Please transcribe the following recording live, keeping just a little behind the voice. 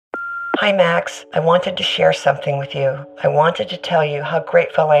Hi, Max. I wanted to share something with you. I wanted to tell you how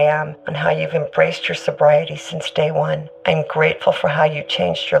grateful I am and how you've embraced your sobriety since day one. I'm grateful for how you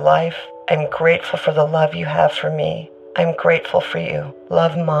changed your life. I'm grateful for the love you have for me. I'm grateful for you.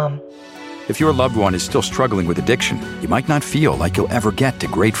 Love, Mom. If your loved one is still struggling with addiction, you might not feel like you'll ever get to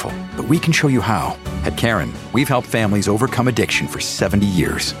grateful, but we can show you how. At Caron, we've helped families overcome addiction for 70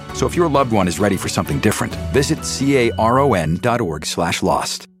 years. So if your loved one is ready for something different, visit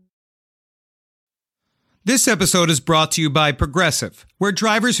caron.org/lost. This episode is brought to you by Progressive, where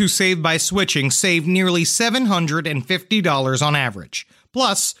drivers who save by switching save nearly $750 on average.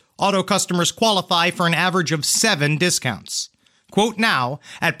 Plus, auto customers qualify for an average of 7 discounts. Quote now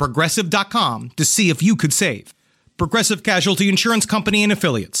at Progressive.com to see if you could save. Progressive Casualty Insurance Company and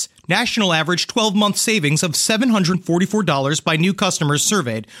Affiliates. National average 12-month savings of $744 by new customers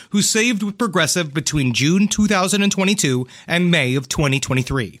surveyed who saved with Progressive between June 2022 and May of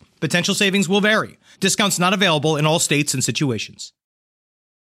 2023. Potential savings will vary. Discounts not available in all states and situations.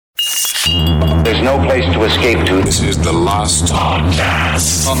 There's no place to escape to. This is the Lost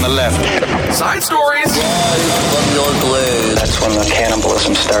Podcast. On the left. Side stories. From your glade. That's when the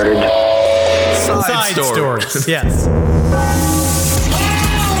cannibalism started. Side stories. Yes.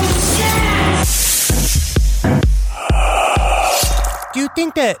 Do you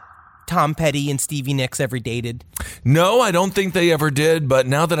think that Tom Petty and Stevie Nicks ever dated? No, I don't think they ever did, but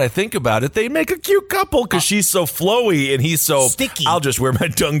now that I think about it, they make a cute couple because she's so flowy and he's so sticky. I'll just wear my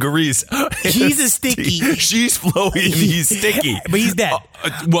dungarees. He's a sticky. She's flowy and he's sticky. But he's dead.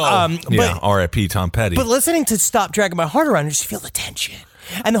 Yeah, R.I.P. Tom Petty. But listening to Stop Dragging My Heart Around, you just feel the tension.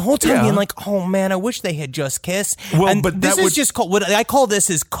 And the whole time being like, oh man, I wish they had just kissed. Well, and but this is just called, what I call this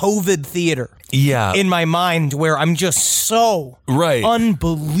is COVID theater. Yeah. In my mind, where I'm just so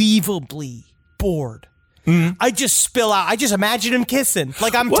unbelievably bored. Mm-hmm. I just spill out. I just imagine him kissing.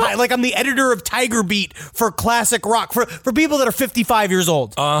 Like I'm the editor of Tiger Beat for classic rock for people that are 55 years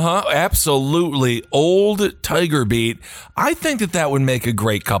old. Absolutely. Old Tiger Beat. I think that would make a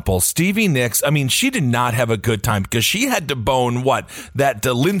great couple. Stevie Nicks, I mean, she did not have a good time because she had to bone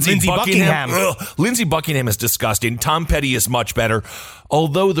Lindsey Buckingham. Ugh, Lindsey Buckingham is disgusting. Tom Petty is much better.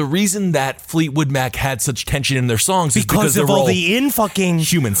 Although the reason that Fleetwood Mac had such tension in their songs is because of all the in-fucking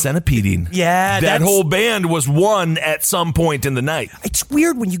human centipeding. Yeah, that whole band was one at some point in the night. It's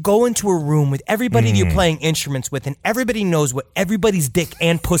weird when you go into a room with everybody you're playing instruments with and everybody knows what everybody's dick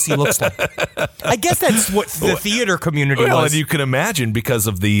and pussy looks like. I guess that's what the theater community was. And you can imagine because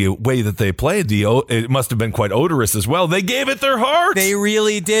of the way that they played, it must have been quite odorous as well. They gave it their heart. They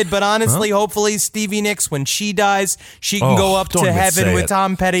really did. But honestly, hopefully Stevie Nicks, when she dies, she can go up to heaven with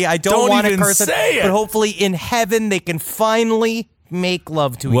Tom Petty. I don't want to curse it, but hopefully in heaven they can finally make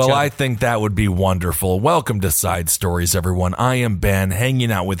love to each other. Well, I think that would be wonderful. Welcome to Side Stories, everyone. I am Ben,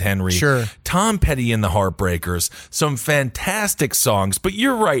 hanging out with Henry. Sure. Tom Petty and the Heartbreakers. Some fantastic songs, but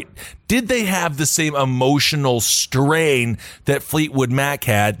you're right. Did they have the same emotional strain that Fleetwood Mac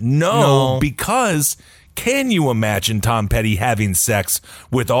had? No. Because can you imagine Tom Petty having sex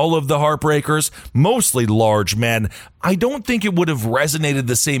with all of the Heartbreakers, mostly large men? I don't think it would have resonated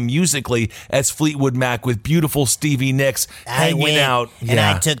the same musically as Fleetwood Mac with beautiful Stevie Nicks hanging out. And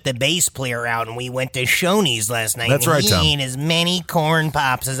I took the bass player out and we went to Shoney's last night. That's right, Tom. He ate as many corn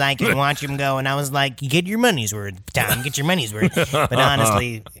pops as I could watch him go. And I was like, get your money's worth, Tom. Get your money's worth. But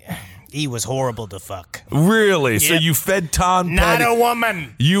honestly, he was horrible to fuck. Really? Yep. So you fed Tom Petty... Not a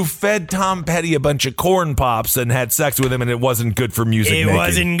woman. You fed Tom Petty a bunch of corn pops and had sex with him and it wasn't good for music making. It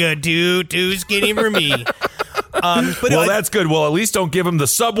wasn't good. Too skinny for me. That's good. Well, at least don't give him the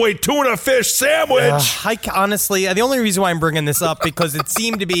Subway tuna fish sandwich. Honestly, the only reason why I'm bringing this up because it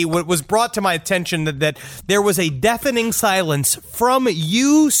seemed to be what was brought to my attention that there was a deafening silence from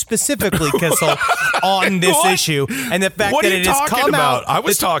you specifically, Kissel, on this issue, and the fact that it has come out. I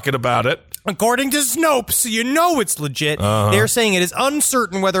was talking about it. According to Snopes, you know it's legit. They're saying it is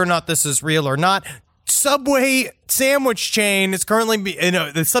uncertain whether or not this is real or not. Subway sandwich chain is currently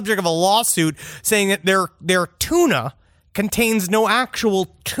the subject of a lawsuit saying that their tuna contains no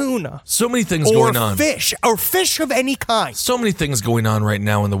actual tuna. So many things going on. Or fish of any kind. So many things going on right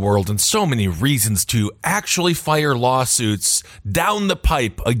now in the world and so many reasons to actually fire lawsuits down the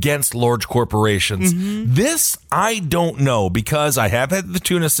pipe against large corporations. This, I don't know because I have had the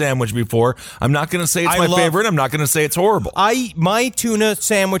tuna sandwich before. I'm not going to say it's my favorite. I'm not going to say it's horrible. My tuna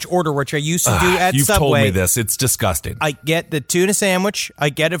sandwich order, which I used to do at You've Subway. You've told me this. It's disgusting. I get the tuna sandwich. I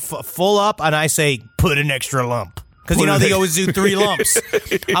get it full up and I say, put an extra lump. Because, you know, they always do 3 lumps.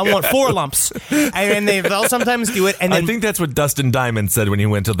 I want 4 lumps. And they'll sometimes do it. And then, I think that's what Dustin Diamond said when he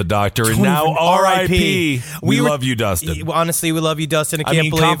went to the doctor. And now, R.I.P. We love you, Dustin. Honestly, we love you, Dustin. I can't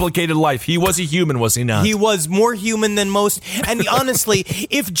believe. Complicated life. He was a human, was he not? He was more human than most. And honestly,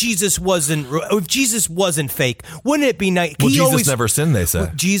 if Jesus wasn't fake, wouldn't it be nice? Well, Jesus never sinned, they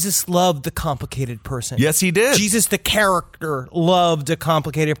say. Jesus loved the complicated person. Yes, he did. Jesus, the character, loved a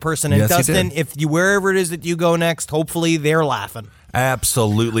complicated person. And Yes, he Dustin, did. if you wherever it is that you go next, hopefully they're laughing.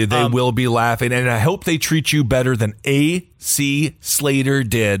 Absolutely. They will be laughing. And I hope they treat you better than A.C. Slater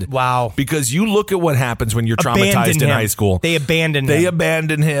did. Wow. Because you look at what happens when you're traumatized in high school. They abandoned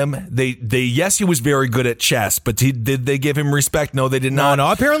him. They yes, he was very good at chess, but did they give him respect? No, they did not.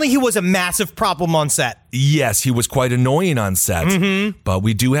 No. Apparently he was a massive problem on set. Yes, he was quite annoying on set. Mm-hmm. But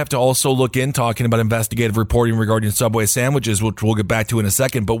we do have to also look in, talking about investigative reporting regarding Subway sandwiches, which we'll get back to in a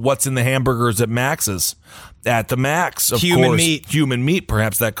second. But what's in the hamburgers at Max's? At the Max, of course. Human meat.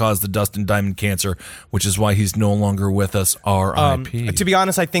 Perhaps that caused the Dustin Diamond cancer, which is why he's no longer with us. R.I.P. To be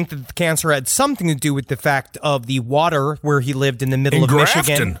honest, I think that the cancer had something to do with the fact of the water where he lived in the middle of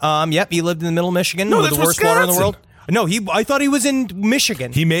Grafton. Michigan. Yep, he lived in the middle of Michigan. No, with that's the worst Wisconsin. water in the world. No, I thought he was in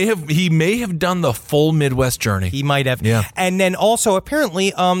Michigan. He may have done the full Midwest journey. He might have. Yeah. And then also,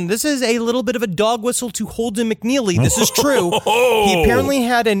 apparently, this is a little bit of a dog whistle to Holden McNeely. This is true. He apparently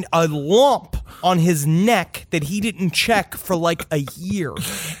had a lump on his neck that he didn't check for like a year.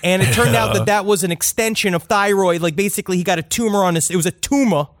 And it turned out that was an extension of thyroid. Like, basically, he got a tumor on it was a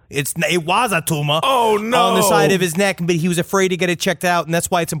tumor. It was a tumor. Oh, no. On the side of his neck, but he was afraid to get it checked out, and that's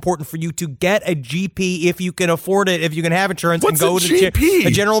why it's important for you to get a GP if you can afford it, if you can have insurance, What's and go a to GP?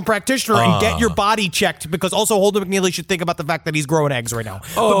 a general practitioner and get your body checked. Because also Holden McNeely should think about the fact that he's growing eggs right now.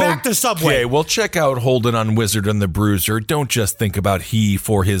 But back to Subway. Okay, well, check out Holden on Wizard and the Bruiser. Don't just think about he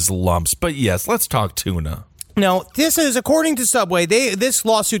for his lumps. But yes, let's talk tuna. Now, this is, according to Subway, this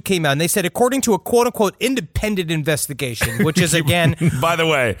lawsuit came out, and they said, according to a quote-unquote independent investigation, which is, again... By the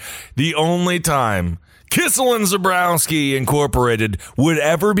way, the only time Kissel and Zabrowski Incorporated would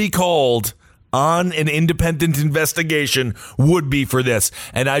ever be called on an independent investigation would be for this.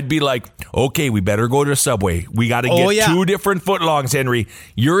 And I'd be like, okay, we better go to Subway. We got to get 2 different footlongs, Henry.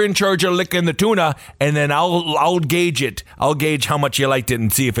 You're in charge of licking the tuna, and then I'll gauge it. I'll gauge how much you liked it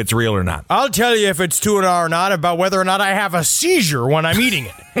and see if it's real or not. I'll tell you if it's tuna or not about whether or not I have a seizure when I'm eating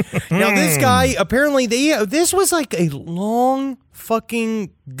it. Now, this guy, apparently, this was like a long...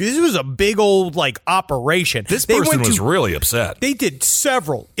 this was a big old operation. This person was really upset. They did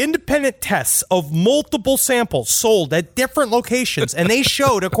several independent tests of multiple samples sold at different locations, and they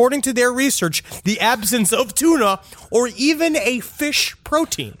showed, according to their research, the absence of tuna or even a fish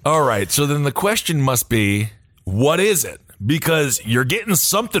protein. All right, so then the question must be, what is it? Because you're getting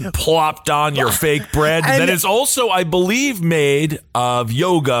something plopped on your fake bread that is also, I believe, made of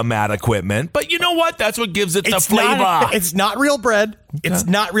yoga mat equipment. But you know what? That's what gives it the flavor. It's not real bread. Okay. It's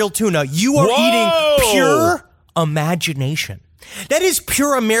not real tuna. You are eating pure imagination. That is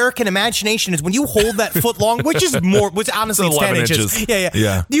pure American imagination, is when you hold that foot long, which honestly it's 10 inches. Yeah.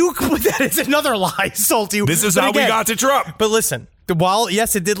 That is another lie, Salty. This is how we got to Trump. But listen, while,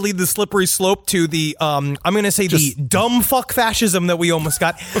 yes, it did lead the slippery slope to the, I'm going to say the dumb fuck fascism that we almost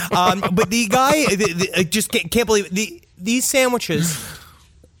got. But the guy, just can't believe it. These sandwiches,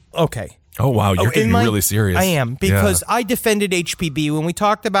 okay. Oh, wow. You're getting really serious. I am, because I defended HPB when we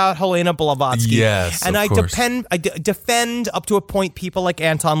talked about Helena Blavatsky. Yes, and I defend up to a point people like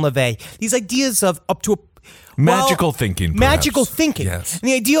Anton LaVey. These ideas of up to a magical thinking. Magical thinking. Yes. And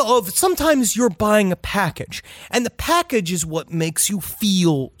the idea of sometimes you're buying a package, and the package is what makes you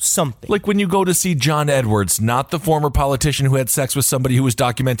feel something. Like when you go to see John Edwards, not the former politician who had sex with somebody who was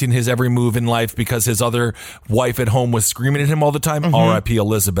documenting his every move in life because his other wife at home was screaming at him all the time. Mm-hmm. R.I.P.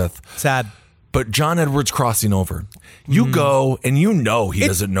 Elizabeth. Sad. But John Edwards crossing over. You go and you know he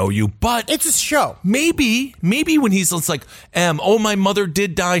doesn't know you, but it's a show. Maybe when he's like, my mother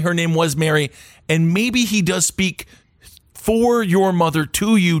did die. Her name was Mary. And maybe he does speak for your mother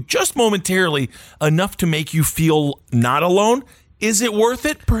to you just momentarily enough to make you feel not alone. Is it worth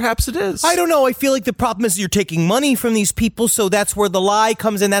it? Perhaps it is. I don't know. I feel like the problem is you're taking money from these people, so that's where the lie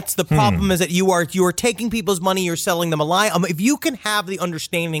comes in. That's the problem, is that you are taking people's money, you're selling them a lie. If you can have the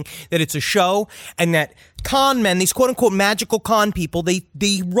understanding that it's a show and that con men, these quote-unquote magical con people,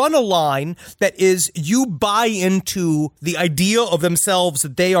 they run a line that is you buy into the idea of themselves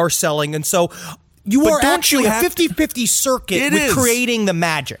that they are selling, and so... You're actually a 50-50 circuit with creating the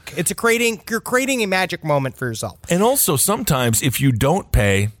magic. You're creating a magic moment for yourself. And also, sometimes if you don't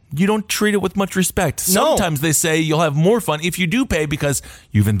pay, you don't treat it with much respect. No. Sometimes they say you'll have more fun if you do pay because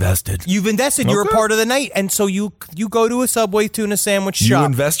you've invested. You've invested. You're a Okay. part of the night. And so you go to a Subway tuna sandwich You shop.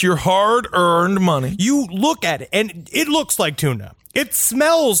 invest your hard-earned money. You look at it, and it looks like tuna. It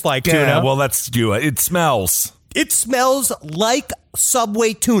smells like tuna. Yeah, well, that's you. It smells. It smells like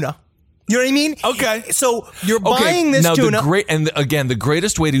Subway tuna. You know what I mean? Okay. So you're buying this now tuna. The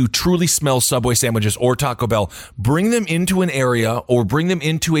greatest way to truly smell Subway sandwiches or Taco Bell, bring them into an area or bring them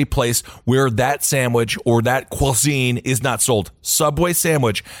into a place where that sandwich or that cuisine is not sold. Subway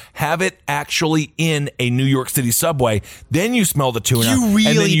sandwich, have it actually in a New York City Subway. Then you smell the tuna. You really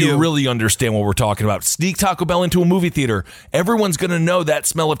and then you do. really understand what we're talking about. Sneak Taco Bell into a movie theater. Everyone's going to know that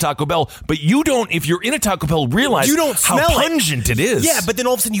smell of Taco Bell, but you don't, if you're in a Taco Bell, realize You don't how smell it. pungent it is. Yeah, but then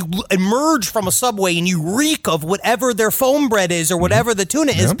all of a sudden you emerge from a Subway and you reek of whatever their foam bread is or whatever the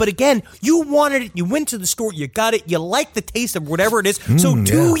tuna is. But again, you wanted it. You went to the store. You got it. You like the taste of whatever it is. So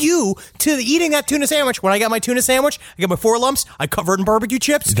to eating that tuna sandwich, when I got my tuna sandwich, I got my 4 lumps. I cover it in barbecue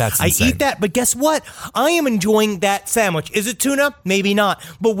chips. That's I insane. eat that. But guess what? I am enjoying that sandwich. Is it tuna? Maybe not.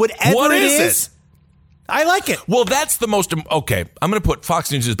 But whatever What it is is, it? I like it. Well, that's the most. Okay, I'm going to put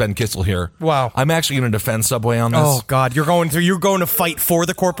Fox News' Ben Kissel here. Wow. I'm actually going to defend Subway on this. Oh God, you're going to fight for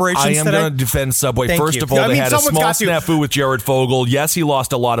the corporations I am today? going to defend Subway. Thank First you. of all, I they mean, had a someone's small got to. snafu with Jared Fogle. Yes, he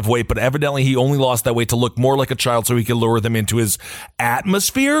lost a lot of weight, but evidently he only lost that weight to look more like a child so he could lure them into his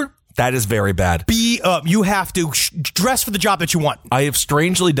atmosphere. That is very bad. You have to dress for the job that you want. I have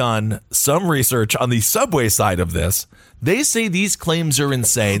strangely done some research on the Subway side of this. They say these claims are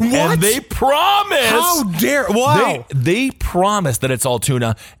insane. What? And they promise. How dare? Wow. They promise that it's all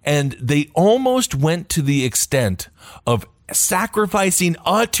tuna, and they almost went to the extent of sacrificing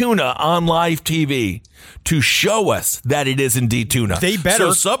a tuna on live TV to show us that it is indeed tuna. They better.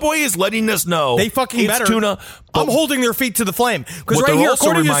 So Subway is letting us know They fucking it's better. tuna. I'm holding their feet to the flame. Because What right they're here,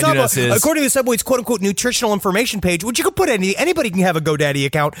 also reminding us is- according to Subway's quote-unquote nutritional information page, which you can put anybody can have a GoDaddy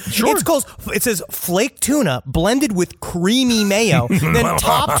account. Sure. It says flake tuna blended with creamy mayo, then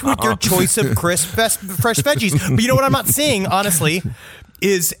topped with your choice of crisp, fresh veggies. But you know what I'm not seeing, honestly,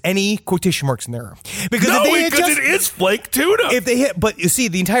 is any quotation marks in there. Because No, if they because just, it is flake tuna. if they hit, but you see,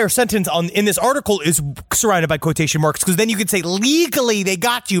 the entire sentence in this article is surrounded by quotation marks, because then you could say legally they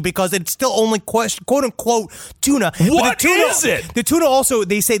got you because it's still only quote unquote tuna. What But the tuna, is it? The tuna also,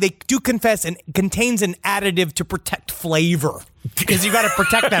 they say they do confess, and contains an additive to protect flavor, because you got to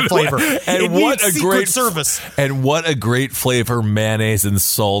protect that flavor. And It what needs a Secret great Service. And what a great flavor mayonnaise and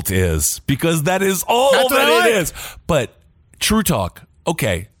salt is, because that is all That's what that I like. it is. But true talk.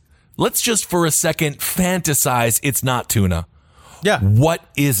 Okay, let's just for a second fantasize it's not tuna. Yeah. What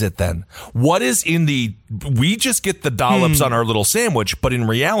is it then? What is in the... We just get the dollops on our little sandwich, but in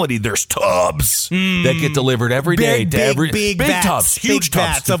reality, there's tubs that get delivered every day Big vats, tubs, huge big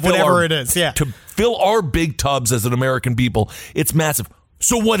tubs vats to of fill whatever our- it is, yeah. to fill our big tubs as an American people. It's massive.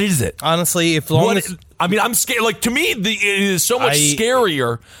 So what is it? Honestly, if long What, as I mean, I'm scared. Like, to me, it is so much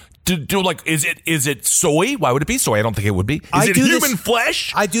scarier to do. Like, is it soy? Why would it be soy? I don't think it would be. Is it human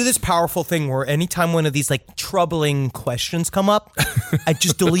flesh? I do this powerful thing where anytime one of these like troubling questions come up, I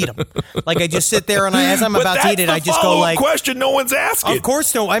just delete them. Like I just sit there and as I'm But about to that's eat it, the I just go follow-up like, question no one's asking. of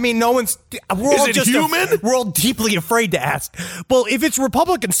course no. I mean, no one's. We're Is all it just human? we're all deeply afraid to ask. Well, if it's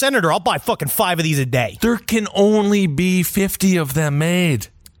Republican senator, I'll buy fucking 5 of these a day. There can only be 50 of them made.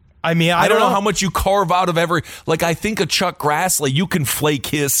 I mean, I don't know how much you carve out of every. Like, I think a Chuck Grassley, you can flake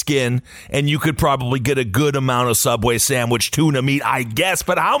his skin, and you could probably get a good amount of Subway sandwich tuna meat, I guess.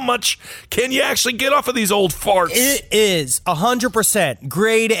 But how much can you actually get off of these old farts? It is 100%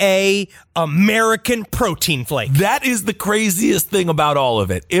 grade A American protein flake. That is the craziest thing about all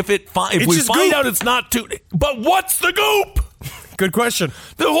of it. If we just find goop. out it's not tuna, but what's the goop? Good question.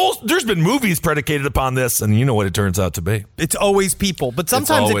 There's been movies predicated upon this, and you know what it turns out to be. It's always people, but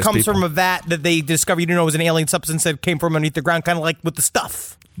sometimes it always comes people. from a vat that they discover you didn't know was an alien substance that came from underneath the ground, kind of like with the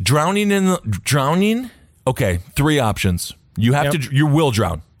stuff. Drowning. Okay, 3 options. You have Yep. you will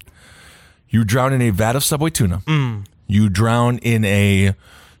drown. You drown in a vat of Subway tuna. You drown in a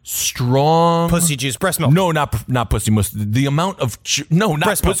strong Pussy juice, breast milk. No, not pussy milk. The amount of not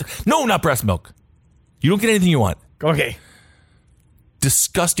Breast milk. pussy. No, not breast milk. You don't get anything you want. Okay.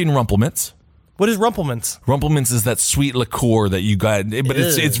 Disgusting Rumplemints. What is Rumplemints? Rumplemints is that sweet liqueur that you got, but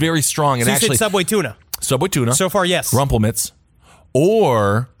it's very strong. And So you actually, said Subway tuna. Subway tuna. So far, yes. Rumplemints.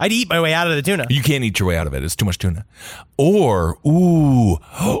 Or I'd eat my way out of the tuna. you can't eat your way out of it. It's too much tuna. Or,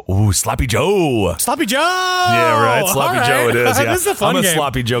 Sloppy Joe. Sloppy Joe. Yeah, right. Sloppy Joe it is. Yeah. This is a fun I'm a game.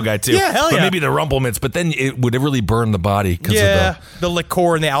 Sloppy Joe guy too. Yeah, hell but yeah. maybe the Rumplemints, but then it would really burn the body because Yeah, of the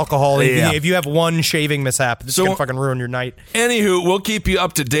liqueur and the alcohol. Yeah. If you have one shaving mishap, it's So- going to fucking ruin your night. Anywho, we'll keep you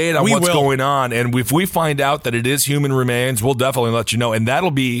up to date on We what's will. going on. And if we find out that it is human remains, we'll definitely let you know. And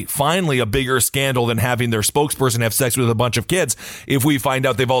that'll be finally a bigger scandal than having their spokesperson have sex with a bunch of kids. If we find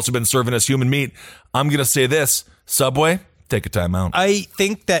out they've also been serving us human meat, I'm going to say this. Subway, take a time out. I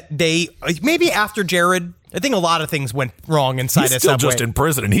think that they, maybe after Jared, I think a lot of things went wrong inside He's a still Subway. just in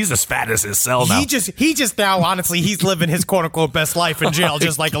prison, and he's as fat as his cell now. He just now, honestly, he's living his quote unquote best life in jail,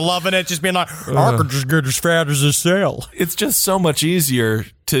 just like loving it, just being like, I could just get as fat as a cell. It's just so much easier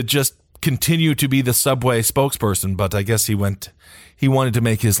to just continue to be the Subway spokesperson, but I guess he wanted to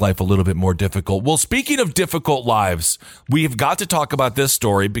make his life a little bit more difficult. Well, speaking of difficult lives, we've got to talk about this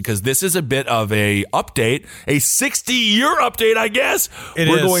story because this is a bit of a update, a 60-year update, I guess.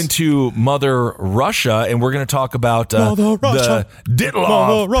 We're going to Mother Russia, and we're going to talk about the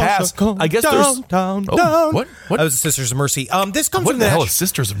Ditlov Pass. I guess there's down. What? That was Sisters of Mercy. This comes What from the hell is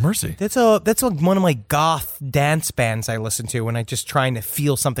Sisters of Mercy? That's one of my goth dance bands I listen to when I just trying to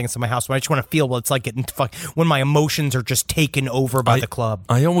feel something inside my house. When I just want to feel what it's like getting when my emotions are just taken over by the club.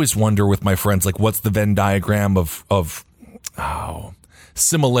 I always wonder with my friends, like, what's the Venn diagram of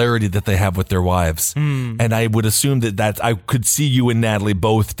similarity that they have with their wives? And I would assume that I could see you and Natalie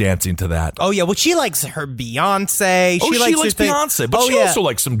both dancing to that. Oh yeah, well she likes her Beyonce. She likes Beyonce, but she also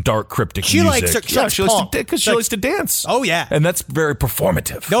likes some dark cryptic she music. Likes she likes punk. Because she likes to dance. Oh yeah, and that's very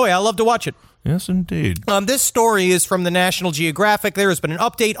performative. Oh yeah, I love to watch it. Yes, indeed. This story is from the National Geographic. There has been an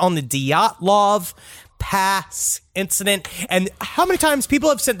update on the Dyatlov Pass incident, and how many times people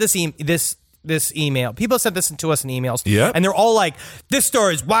have sent this email. People have sent this to us in emails. Yeah. And they're all like, this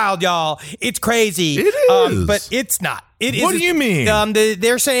story is wild, y'all. It's crazy. It is. But it's not. It is. What do you mean?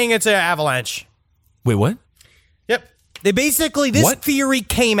 They're saying it's an avalanche. Wait, what? Yep. They basically, this theory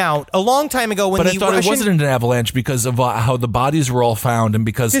came out a long time ago when I thought it wasn't an avalanche because of how the bodies were all found and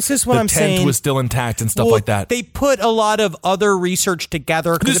because this is what the I'm tent saying. was still intact and stuff like that. They put a lot of other research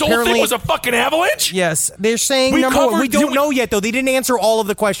together. This whole thing was a fucking avalanche? Yes. They're saying, we don't know yet, though. They didn't answer all of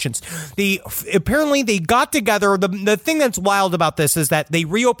the questions. Apparently, they got together. The thing that's wild about this is that they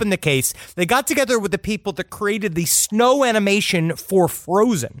reopened the case. They got together with the people that created the snow animation for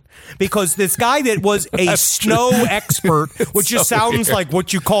Frozen. Because this guy that was a snow expert, which just sounds like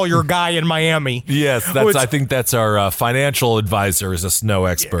what you call your guy in Miami. Yes, I think that's our financial advisor is a snow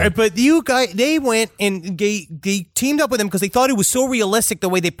expert. But they went and they teamed up with him because they thought it was so realistic the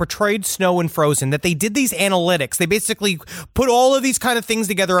way they portrayed snow in Frozen that they did these analytics. They basically put all of these kind of things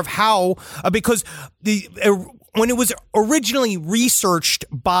together of how, because when it was originally researched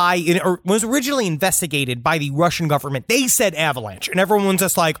was originally investigated by the Russian government, they said avalanche, and everyone's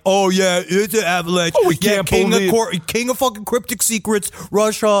just like, "Oh yeah, it's an avalanche." Oh, we can't believe king of fucking cryptic secrets,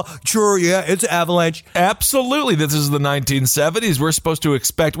 Russia. Sure, yeah, it's an avalanche. Absolutely, this is the 1970s. We're supposed to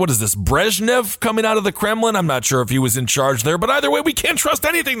expect, what is this, Brezhnev coming out of the Kremlin? I'm not sure if he was in charge there, but either way, we can't trust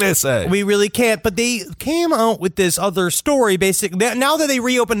anything they say. We really can't. But they came out with this other story. Basically, now that they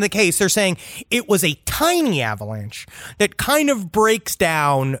reopened the case, they're saying it was a tiny avalanche that kind of breaks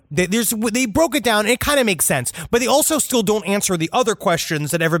down. They broke it down, and it kind of makes sense. But they also still don't answer the other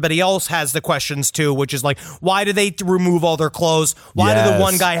questions that everybody else has the questions to, which is like, why did they remove all their clothes? Why did the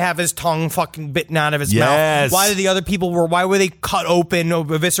one guy have his tongue fucking bitten out of his mouth? Why did the other people why were they cut open,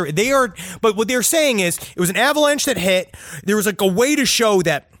 eviscerated? But what they're saying is it was an avalanche that hit. There was like a way to show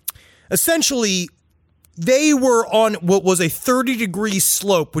that essentially they were on what was a 30-degree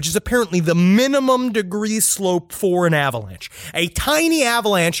slope, which is apparently the minimum degree slope for an avalanche. A tiny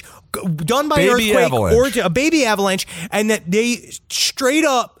avalanche done by an earthquake or a baby avalanche, and that they straight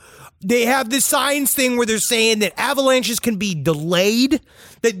up, they have this science thing where they're saying that avalanches can be delayed,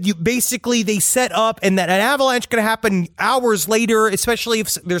 that they set up, and that an avalanche can happen hours later, especially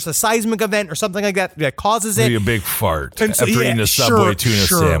if there's a seismic event or something like that causes it. Maybe a big fart And so, after eating a Subway tuna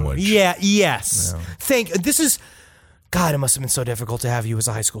sandwich. Yeah, yes. God, it must have been so difficult to have you as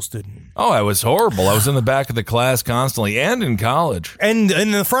a high school student. Oh, it was horrible. I was in the back of the class constantly and in college. And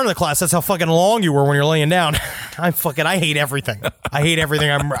in the front of the class, that's how fucking long you were when you're laying down. I hate everything.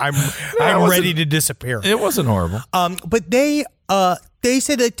 I'm ready to disappear. It wasn't horrible. But they They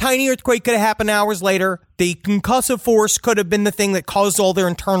said a tiny earthquake could have happened hours later. The concussive force could have been the thing that caused all their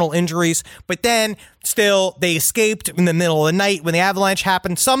internal injuries. But then, still, they escaped in the middle of the night when the avalanche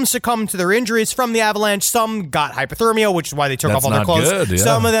happened. Some succumbed to their injuries from the avalanche. Some got hypothermia, which is why they took off all their clothes. Good, yeah.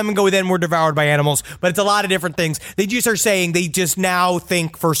 Some of them then were devoured by animals. But it's a lot of different things. They just are saying they just now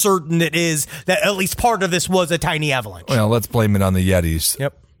think for certain it is that at least part of this was a tiny avalanche. Well, let's blame it on the Yetis.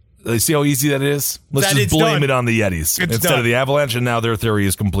 Yep. You see how easy that is? Let's just blame it on the Yetis instead of the avalanche, and now their theory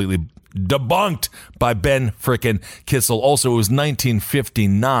is completely debunked by Ben frickin' Kissel. Also, it was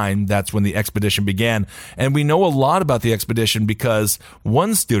 1959. That's when the expedition began. And we know a lot about the expedition because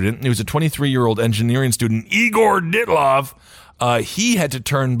one student, he was a 23-year-old engineering student, Igor Ditlov, he had to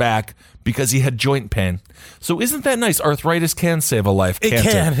turn back because he had joint pain. So isn't that nice? Arthritis can save a life,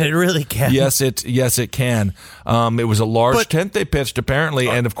 can't it? It really can. Yes, it can. It was a large tent they pitched, apparently,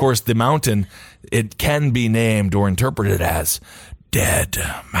 and of course the mountain, it can be named or interpreted as Dead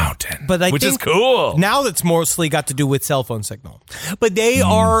Mountain, which is cool. Now that's mostly got to do with cell phone signal. But they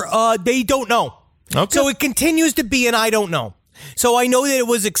they don't know. Okay. So it continues to be an I don't know. So I know that it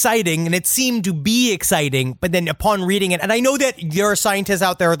was exciting, and it seemed to be exciting, but then upon reading it, and I know that there are scientists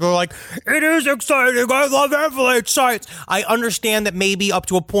out there that are like, it is exciting, I love avalanche science. I understand that maybe up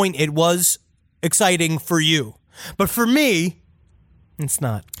to a point it was exciting for you. But for me, it's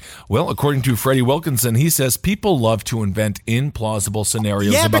not. Well, according to Freddie Wilkinson, he says people love to invent implausible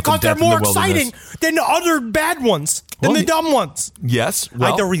scenarios about the because death they're more in the wilderness. exciting than the other bad ones, than the dumb ones. Yes.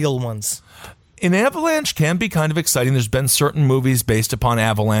 Like the real ones. An avalanche can be kind of exciting. There's been certain movies based upon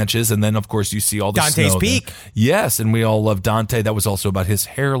avalanches, and then, of course, you see all the Dante's snow Peak. there. Yes, and we all love Dante. That was also about his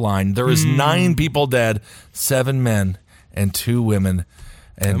hairline. There is 9 people dead, 7 men and 2 women.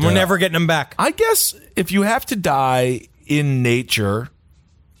 And we're never getting them back. I guess if you have to die in nature,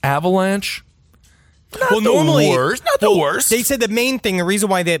 avalanche, not the worst. They said the main thing, the reason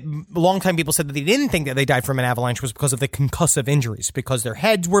why long-time people said that they didn't think that they died from an avalanche was because of the concussive injuries, because their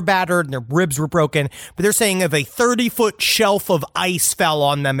heads were battered and their ribs were broken. But they're saying if a 30-foot shelf of ice fell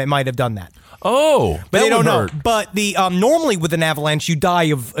on them, it might have done that. Oh, but they don't hurt. know. But the normally with an avalanche, you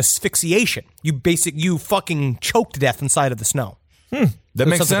die of asphyxiation. You fucking choke to death inside of the snow. That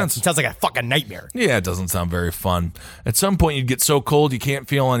makes sense. It sounds like a fucking nightmare. Yeah, it doesn't sound very fun. At some point, you'd get so cold you can't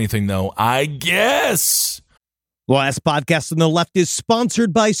feel anything, though. I guess. The last podcast on the left is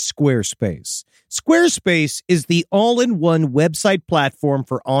sponsored by Squarespace. Squarespace is the all-in-one website platform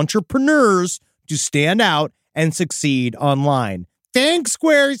for entrepreneurs to stand out and succeed online. Thanks,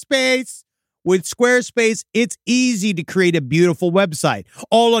 Squarespace. With Squarespace, it's easy to create a beautiful website,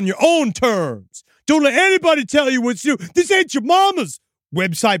 all on your own terms. Don't let anybody tell you what to do. This ain't your mama's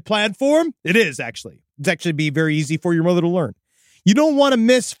website platform. It is, actually. It's actually be very easy for your mother to learn. You don't want to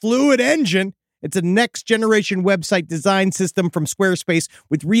miss Fluid Engine. It's a next-generation website design system from Squarespace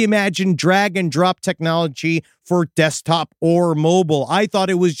with reimagined drag-and-drop technology for desktop or mobile. I thought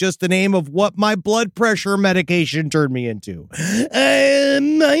it was just the name of what my blood pressure medication turned me into.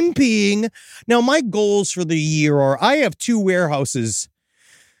 I'm peeing. Now, my goals for the year are I have 2 warehouses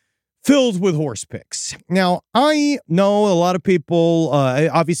filled with horse picks. Now, I know a lot of people,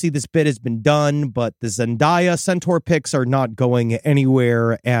 obviously this bit has been done, but the Zendaya Centaur picks are not going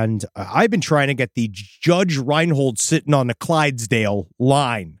anywhere, and I've been trying to get the Judge Reinhold sitting on the Clydesdale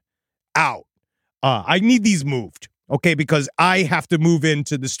line out. I need these moved, okay, because I have to move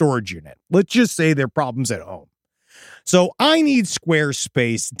into the storage unit. Let's just say there are problems at home. So I need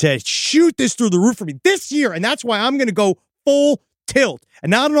Squarespace to shoot this through the roof for me this year, and that's why I'm going to go full tilt.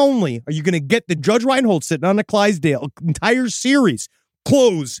 And not only are you going to get the Judge Reinhold sitting on a Clydesdale entire series,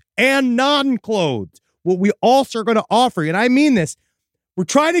 clothes and non-clothes, what we also are going to offer you, and I mean this, we're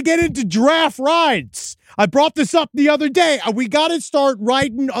trying to get into giraffe rides. I brought this up the other day. We got to start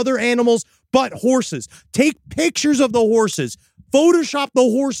riding other animals but horses. Take pictures of the horses. Photoshop the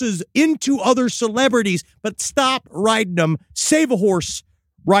horses into other celebrities, but stop riding them. Save a horse,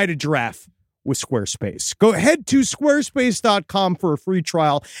 ride a giraffe with Squarespace. Go ahead to squarespace.com for a free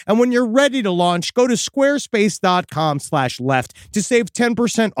trial. And when you're ready to launch, go to squarespace.com/left to save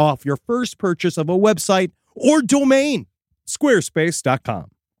 10% off your first purchase of a website or domain. Squarespace.com.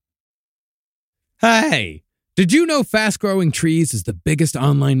 Hey, did you know Fast Growing Trees is the biggest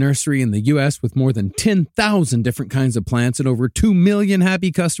online nursery in the U.S. with more than 10,000 different kinds of plants and over 2 million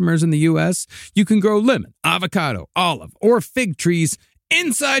happy customers in the U.S.? You can grow lemon, avocado, olive, or fig trees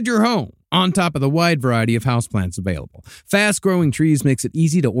inside your home. on top of the wide variety of houseplants available. Fast Growing Trees makes it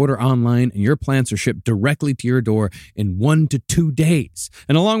easy to order online, and your plants are shipped directly to your door in 1 to 2 days.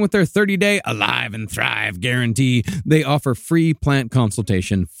 And along with their 30-day Alive and Thrive guarantee, they offer free plant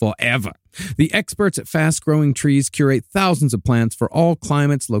consultation forever. The experts at Fast Growing Trees curate thousands of plants for all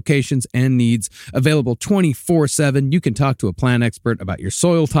climates, locations, and needs. Available 24/7, you can talk to a plant expert about your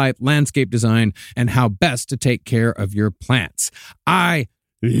soil type, landscape design, and how best to take care of your plants. I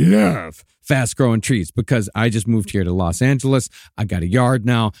love Fast Growing Trees because I just moved here to Los Angeles. I got a yard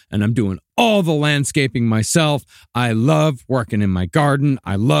now, and I'm doing all the landscaping myself. I love working in my garden.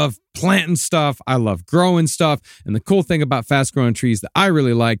 I love planting stuff. I love growing stuff. And the cool thing about Fast Growing Trees that I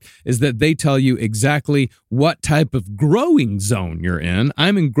really like is that they tell you exactly what type of growing zone you're in.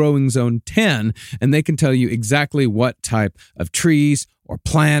 I'm in growing zone 10, and they can tell you exactly what type of trees or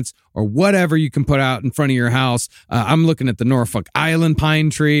plants or whatever you can put out in front of your house. I'm looking at the Norfolk Island pine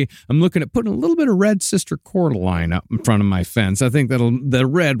tree. I'm looking at putting a little bit of red sister cordyline up in front of my fence. I think the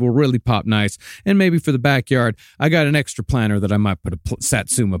red will really pop nice. And maybe for the backyard, I got an extra planter that I might put a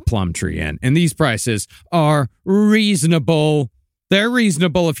Satsuma plum tree in. And these prices are reasonable. They're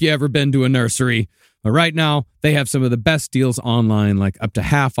reasonable if you ever been to a nursery. But right now, they have some of the best deals online, like up to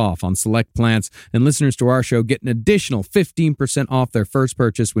half off on select plants, and listeners to our show get an additional 15% off their first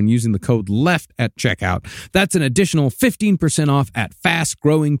purchase when using the code LEFT at checkout. That's an additional 15% off at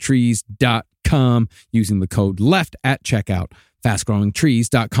fastgrowingtrees.com using the code LEFT at checkout.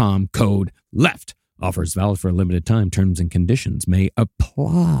 Fastgrowingtrees.com, code LEFT. Offers valid for a limited time. Terms and conditions may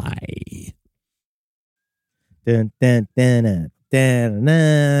apply. Dun, dun, dun, dun.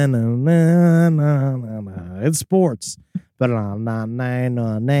 It's sports.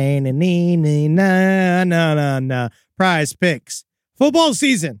 Prize picks. Football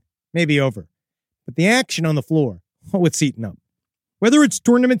season may be over, but the action on the floor, it's heating up. Whether it's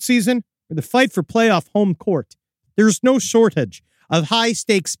tournament season or the fight for playoff home court, there's no shortage of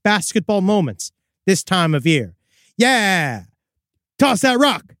high-stakes basketball moments this time of year. Yeah! Toss that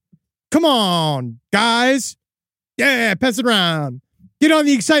rock! Come on, guys! Yeah, pass it around. Get on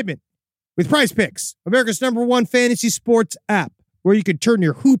the excitement with Prize Picks, America's #1 fantasy sports app, where you can turn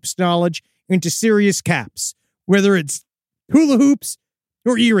your hoops knowledge into serious caps. Whether it's hula hoops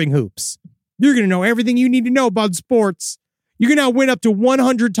or earring hoops, you're going to know everything you need to know about sports. You can now win up to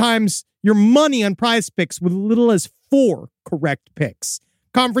 100 times your money on Prize Picks with as little as 4 correct picks.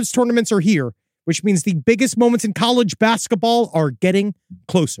 Conference tournaments are here, which means the biggest moments in college basketball are getting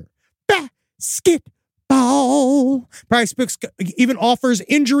closer. Basketball. Prize Picks even offers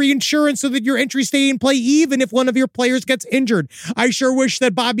injury insurance so that your entries stay in play even if one of your players gets injured. I sure wish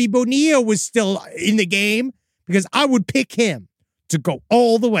that Bobby Bonilla was still in the game because I would pick him to go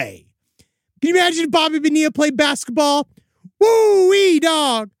all the way. Can you imagine if Bobby Bonilla played basketball? Woo-wee,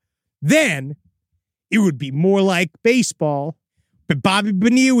 dog. Then it would be more like baseball, but Bobby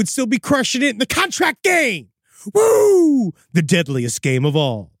Bonilla would still be crushing it in the contract game. Woo! The deadliest game of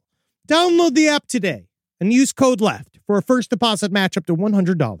all. Download the app today and use code LEFT for a first deposit match up to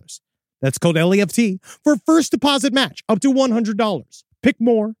 $100. That's code LEFT for a first deposit match up to $100. Pick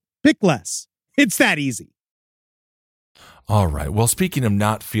more, pick less. It's that easy. All right. Well, speaking of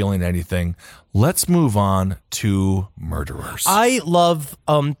not feeling anything, let's move on to murderers. I love,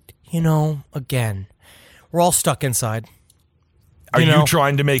 again, we're all stuck inside. Are you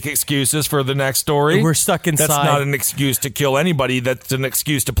trying to make excuses for the next story? We're stuck inside. That's not an excuse to kill anybody. That's an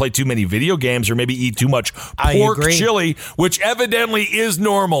excuse to play too many video games or maybe eat too much pork chili, which evidently is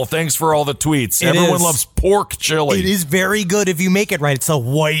normal. Thanks for all the tweets. Everyone loves pork chili. It is very good if you make it right. It's a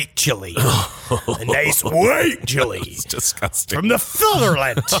white chili. A nice white chili. It's disgusting. From the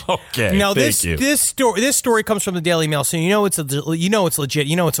fatherland. Okay. Now, this story comes from the Daily Mail, so you know it's legit.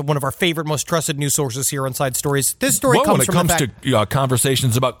 You know it's one of our favorite, most trusted news sources here on Side Stories. This story comes from the fact to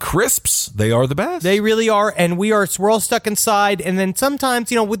conversations about crisps, they are the best. They really are, and we're all stuck inside. And then sometimes,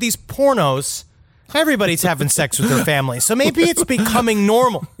 with these pornos, everybody's having sex with their family, so maybe it's becoming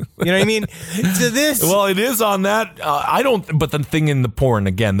normal. You know what I mean? Well, it is on that. But the thing in the porn,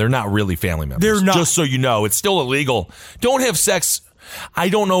 again, they're not really family members. They're not. Just so you know, it's still illegal. Don't have sex. I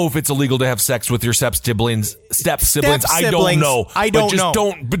don't know if it's illegal to have sex with your step siblings. I don't know.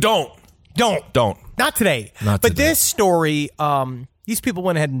 Don't. Not today. This story, these people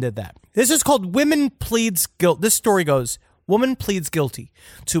went ahead and did that. This is called Woman Pleads Guilt. This story goes, woman pleads guilty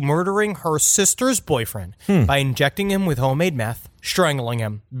to murdering her sister's boyfriend by injecting him with homemade meth, strangling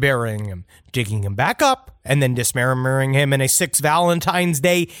him, burying him, digging him back up, and then dismembering him in a 6 Valentine's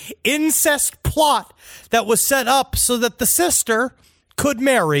Day incest plot that was set up so that the sister could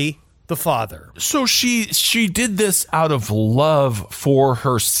marry the father. So she did this out of love for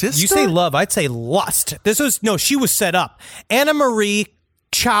her sister? You say love, I'd say lust. She was set up. Anna Marie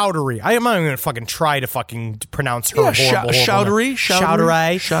Chowdhury. I'm not even going to fucking try to fucking pronounce her horrible.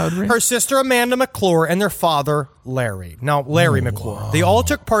 Chowdhury. Her sister Amanda McClure and their father Larry. Now, Larry McClure. They all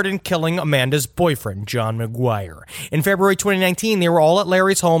took part in killing Amanda's boyfriend, John McGuire. In February 2019, they were all at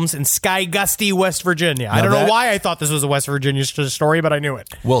Larry's homes in Sky Gusty, West Virginia. I don't know why I thought this was a West Virginia story, but I knew it.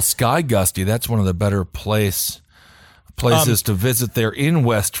 Well, Sky Gusty, that's one of the better places to visit there in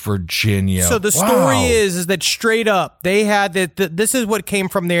West Virginia. So the story is that straight up, they had this is what came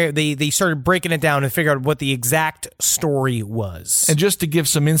from there. They started breaking it down and figured out what the exact story was. And just to give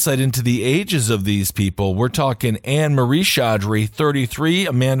some insight into the ages of these people, we're talking Anne Marie Chowdhury, 33,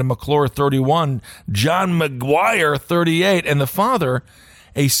 Amanda McClure, 31, John McGuire, 38, and the father,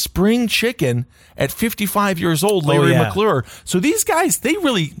 a spring chicken at 55 years old, Larry McClure. So these guys, they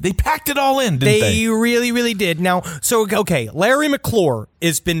packed it all in, didn't they? They really, really did. Now, Larry McClure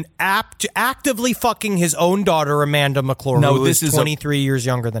has been actively fucking his own daughter, Amanda McClure, who is 23 years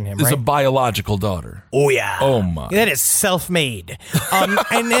younger than him, This right? is a biological daughter. Oh, yeah. Oh, my. That is self-made.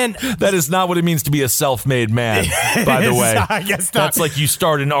 And then... That is not what it means to be a self-made man, by the way. I guess not. That's like you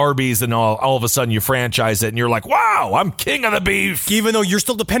start in Arby's and all of a sudden you franchise it and you're like, wow, I'm king of the beef. Even though you're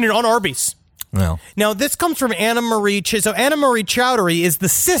still dependent on Arby's. Well, now this comes from Anna Marie. So Anna Marie Chowdhury is the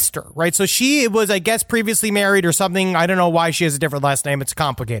sister, right? So she was, I guess, previously married or something. I don't know why she has a different last name. It's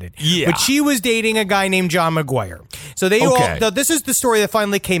complicated. Yeah. But she was dating a guy named John McGuire. So this is the story that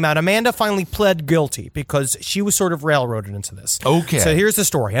finally came out. Amanda finally pled guilty because she was sort of railroaded into this. Okay. So here's the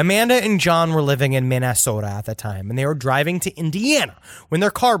story. Amanda and John were living in Minnesota at the time, and they were driving to Indiana when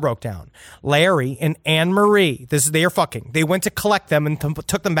their car broke down. Larry and Anne Marie, they are fucking. They went to collect them and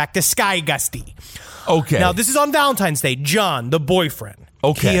took them back to Sky Gusty. Okay. Now, this is on Valentine's Day. John, the boyfriend,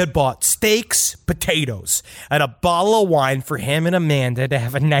 he had bought steaks, potatoes, and a bottle of wine for him and Amanda to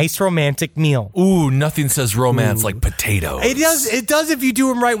have a nice romantic meal. Ooh, nothing says romance like potatoes. It does if you do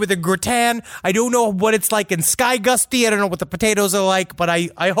them right with a gratin. I don't know what it's like in Sky Gusty. I don't know what the potatoes are like, but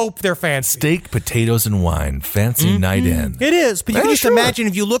I hope they're fancy. Steak, potatoes, and wine. Fancy night in. It is, but you can just imagine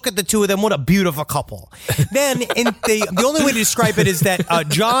if you look at the two of them, what a beautiful couple. Then the only way to describe it is that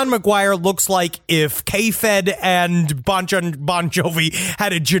John McGuire looks like if K-Fed and Bon Jovi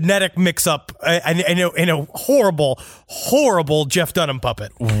had a genetic mix-up in a horrible Jeff Dunham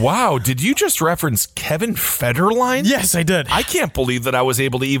puppet. Wow, did you just reference Kevin Federline? Yes, I did. I can't believe that I was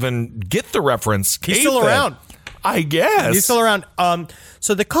able to even get the reference. He's still around. I guess. He's still around.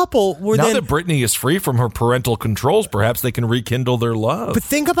 So the couple were now that Britney is free from her parental controls, perhaps they can rekindle their love. But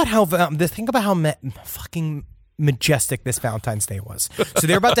think about how fucking majestic this Valentine's Day was. So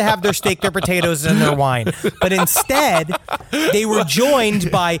they're about to have their steak, their potatoes, and their wine. But instead, they were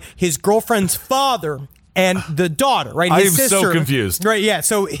joined by his girlfriend's father and the daughter, right? I am sister, so confused. Right, yeah.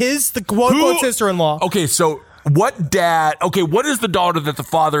 So the quote-unquote sister-in-law. Okay, so what is the daughter that the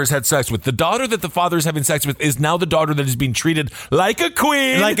father has had sex with? The daughter that the father is having sex with is now the daughter that is being treated like a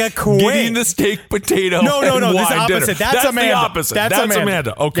queen. Like a queen. Getting the steak, potato, No, and this is wine opposite. dinner. That's Amanda. The opposite. That's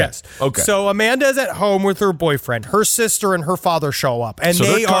Amanda. Okay. Yes. Okay. So Amanda's at home with her boyfriend. Her sister and her father show up. And so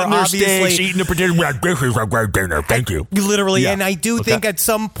they are their obviously steaks, eating the potato. This is a great dinner. Thank you. Literally. Yeah. And I do think at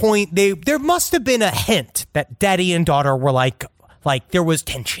some point there must have been a hint that daddy and daughter were like there was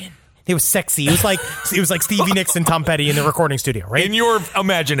tension. It was sexy. It was like Stevie Nicks and Tom Petty in the recording studio, right? In your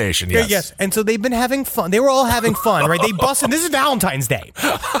imagination, yes. Yes. And so they've been having fun. They were all having fun, right? They busted. This is Valentine's Day.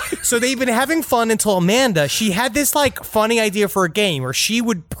 So they've been having fun until Amanda, she had this like funny idea for a game where she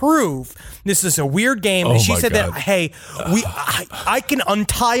would prove this is a weird game. Oh and she my said God. that, hey, I can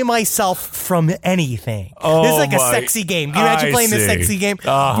untie myself from anything. Oh this is like a my- sexy game. Can you imagine I playing this see. sexy game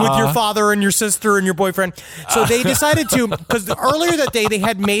with your father and your sister and your boyfriend? So they decided to, because earlier that day they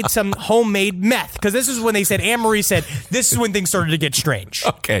had made some homemade meth, because this is when they said, Anne-Marie said, this is when things started to get strange.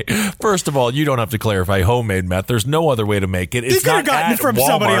 Okay. First of all, you don't have to clarify homemade meth. There's no other way to make it. It's You could have not gotten at it from Walmart.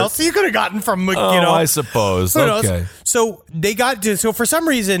 somebody else. You could have gotten from, I suppose. Who knows? Okay. So so for some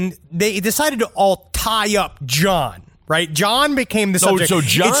reason, they decided to all tie up John. Right, John became the subject. So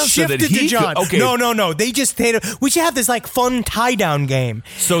John it said that shifted he to John. could- okay. No. They just we should have this like fun tie down game.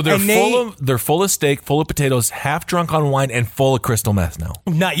 So they're full of steak, full of potatoes, half drunk on wine, and full of crystal meth now.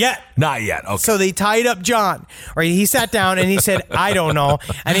 Not yet. Not yet. Okay. So they tied up John. Right, he sat down and he said, "I don't know."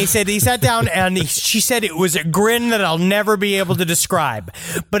 And he sat down and she said it was a grin that I'll never be able to describe.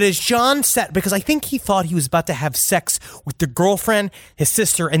 But as John sat, because I think he thought he was about to have sex with the girlfriend, his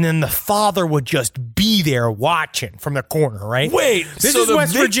sister, and then the father would just be there watching from the corner. Right? Wait, this so is the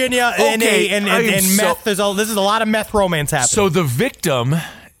West Virginia and okay, and I am meth. This is a lot of meth romance happening. So the victim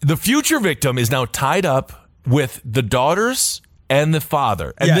The future victim is now tied up with the daughters and the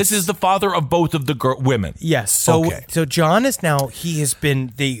father. And this is the father of both of the women. Yes. So John is now,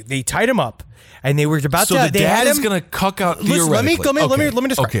 they tied him up. And they were about to. So the dad is going to cuck out. Listen, let me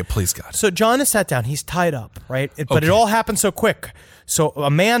describe. Okay, please, God. So John is sat down. He's tied up, right? But it all happened so quick. So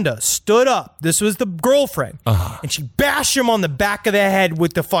Amanda stood up. This was the girlfriend, and she bashed him on the back of the head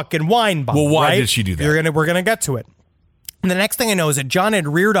with the fucking wine bottle. Well, why did she do that? We're gonna get to it. And the next thing I know is that John had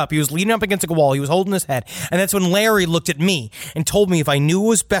reared up. He was leaning up against a wall. He was holding his head. And that's when Larry looked at me and told me if I knew it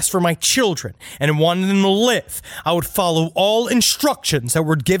was best for my children and wanted them to live, I would follow all instructions that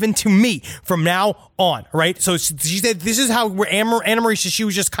were given to me from now on, right? So she said, this is how Anna Marie, she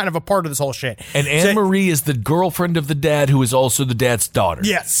was just kind of a part of this whole shit. And Anna Marie is the girlfriend of the dad who is also the dad's daughter.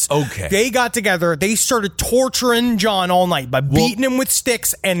 Yes. Okay. They got together. They started torturing John all night by beating him with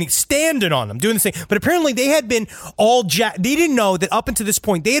sticks and standing on him, doing this thing. But apparently they had been all they didn't know that up until this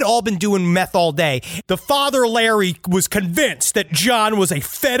point, they had all been doing meth all day. The father, Larry, was convinced that John was a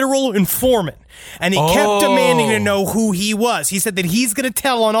federal informant. And he kept demanding to know who he was. He said that he's going to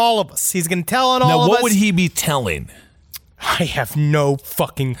tell on all of us. He's going to tell on all of us. Now, what would he be telling? I have no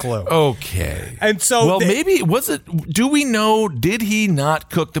fucking clue. Okay. And so... maybe... Do we know... Did he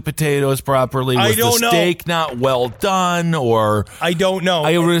not cook the potatoes properly? Was the steak not well done? Or... I don't know.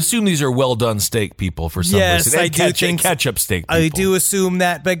 I would assume these are well-done steak people for some reason. Yes, I do think... Ketchup steak people. I do assume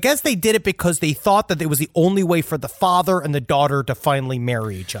that. But I guess they did it because they thought that it was the only way for the father and the daughter to finally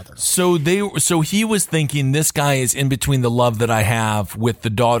marry each other. So he was thinking, this guy is in between the love that I have with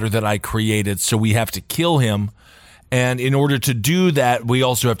the daughter that I created, so we have to kill him. And in order to do that, we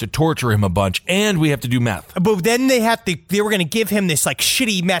also have to torture him a bunch, and we have to do meth. But then they were going to give him this like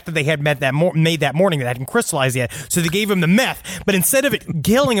shitty meth that they had made that morning that hadn't crystallized yet. So they gave him the meth, but instead of it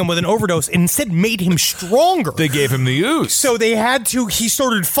killing him with an overdose, instead made him stronger. They gave him the ooze. So he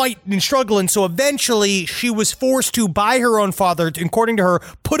started fighting and struggling. So eventually she was forced to, by her own father, according to her,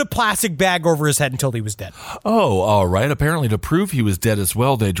 put a plastic bag over his head until he was dead. Oh, all right. Apparently to prove he was dead as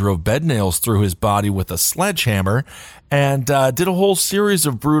well, they drove bed nails through his body with a sledgehammer. And did a whole series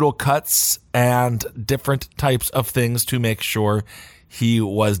of brutal cuts and different types of things to make sure he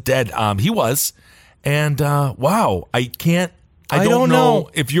was dead. He was. And wow, I don't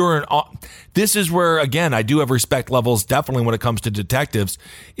know if you're this is where, again, I do have respect levels, definitely when it comes to detectives.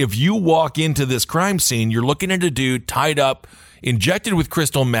 If you walk into this crime scene, you're looking at a dude tied up, injected with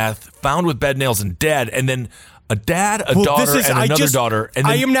crystal meth, found with bed nails and dead, and then a dad, daughter, and another daughter. And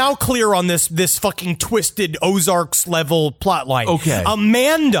then, I am now clear on this fucking twisted Ozarks level plotline. Okay.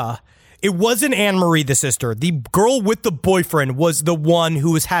 Amanda, it wasn't Anne Marie, the sister. The girl with the boyfriend was the one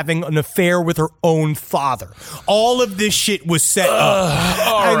who was having an affair with her own father. All of this shit was set up.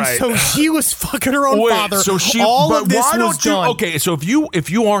 All right. So she was fucking her own father. So all of this was done. Okay, so if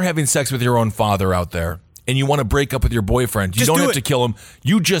you are having sex with your own father out there and you want to break up with your boyfriend, you don't have to kill him.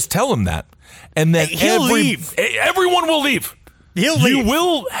 You just tell him that. And then leave. Everyone will leave. He'll leave. You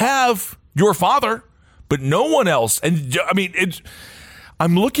will have your father, but no one else. And I mean,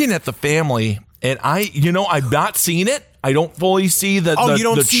 I'm looking at the family, and I've not seen it. I don't fully see the you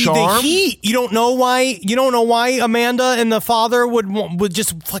don't see charm. The heat. You don't know why Amanda and the father would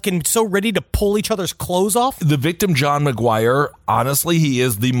just fucking so ready to pull each other's clothes off. The victim, John McGuire, honestly, he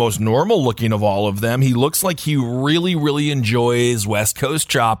is the most normal looking of all of them. He looks like he really, really enjoys West Coast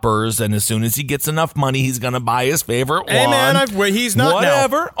choppers, and as soon as he gets enough money, he's going to buy his favorite one. Hey man, he's not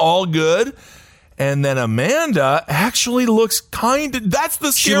whatever, now. All good. And then Amanda actually looks that's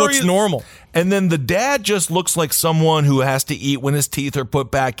the scariest. She looks normal. And then the dad just looks like someone who has to eat when his teeth are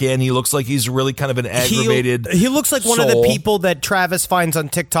put back in. He looks like he's really kind of an aggravated He looks like soul. one of the people that Travis finds on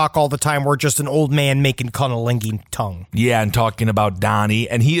TikTok all the time. We're just an old man making cunnilingus tongue. Yeah, and talking about Donnie.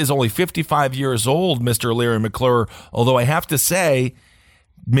 And he is only 55 years old, Mr. Larry McClure. Although I have to say,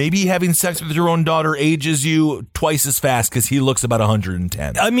 maybe having sex with your own daughter ages you twice as fast because he looks about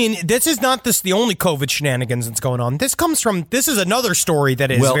 110. I mean, this is not the only COVID shenanigans that's going on. This is another story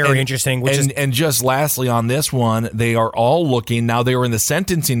that is very interesting. And just lastly on this one, they are all looking, now they were in the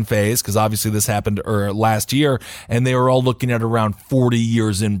sentencing phase because obviously this happened last year, and they were all looking at around 40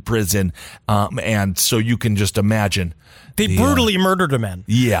 years in prison. And so you can just imagine. They brutally murdered a man.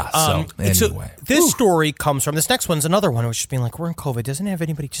 Yeah. So anyway, so this story comes from this next one's another one. Which just being like, we're in COVID. Doesn't have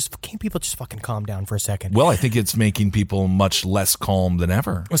anybody can't people just fucking calm down for a second? Well, I think it's making people much less calm than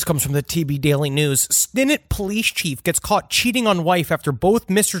ever. This comes from the TB Daily News. Stinnett police chief gets caught cheating on wife after both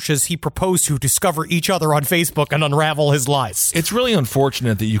mistresses he proposed to discover each other on Facebook and unravel his lies. It's really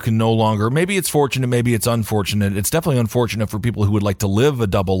unfortunate that you can no longer. Maybe it's fortunate. Maybe it's unfortunate. It's definitely unfortunate for people who would like to live a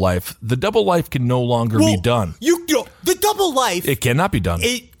double life. The double life can no longer be done. The double life. It cannot be done.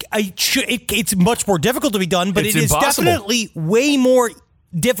 it's much more difficult to be done, but It's it is impossible. definitely way more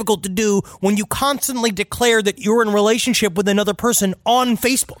difficult to do when you constantly declare that you're in a relationship with another person on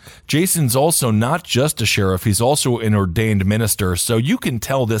Facebook. Jason's also not just a sheriff, he's also an ordained minister, so you can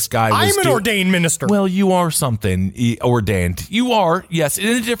tell this guy was I'm an ordained minister. Well, you are something ordained. You are, yes,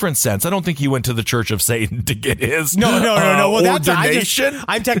 in a different sense. I don't think he went to the Church of Satan to get his No. Well, that's ordination.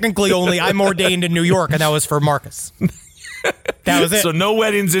 I'm technically I'm ordained in New York, and that was for Marcus. That was it. So no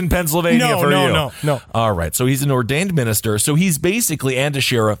weddings in Pennsylvania for you. No. All right. So he's an ordained minister. So he's basically, and a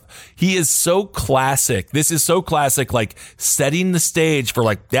sheriff. He is so classic. This is so classic, like setting the stage for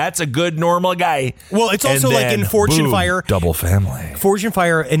like, that's a good normal guy. Well, it's also And like then, in Forge and boom, Fire. Double family. Forge and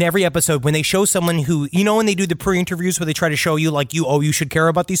Fire, in every episode, when they show someone who, when they do the pre-interviews where they try to show you like, you should care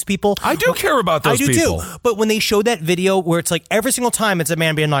about these people. I do care about those people. I do too. But when they show that video where it's like every single time it's a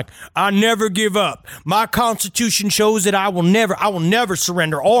man being like, I never give up. My constitution shows that I will never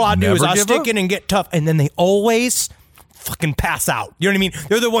surrender. All I do is I stick in and get tough. And then they always fucking pass out. You know what I mean?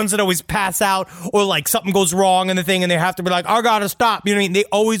 They're the ones that always pass out, or like something goes wrong in the thing and they have to be like, I gotta stop. You know what I mean? They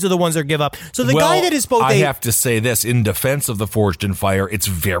always are the ones that give up. So the guy that is both I have to say this in defense of the Forged in Fire, it's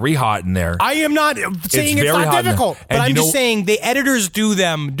very hot in there. I am not saying it's not difficult, but I'm just saying the editors do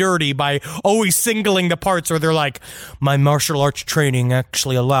them dirty by always singling the parts where they're like, my martial arts training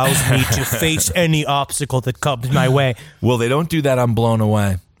actually allows me to face any obstacle that comes my way. Well, they don't do that on Blown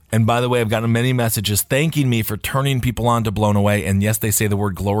Away. And by the way, I've gotten many messages thanking me for turning people on to Blown Away. And yes, they say the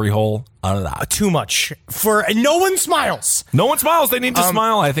word glory hole a lot. Too much. No one smiles. No one smiles. They need to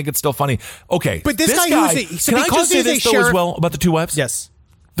smile. I think it's still funny. Okay. But this guy who's can I just say this though as well about the two wives? Yes.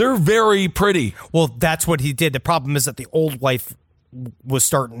 They're very pretty. Well, that's what he did. The problem is that the old wife was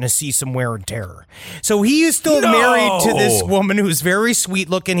starting to see some wear and tear. So he is still married to this woman who's very sweet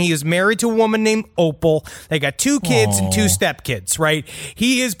looking. He is married to a woman named Opal. They got 2 kids and 2 stepkids, right?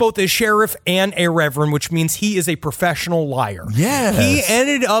 He is both a sheriff and a reverend, which means he is a professional liar. Yes. He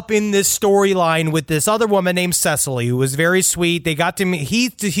ended up in this storyline with this other woman named Cecily, who was very sweet. They got to meet.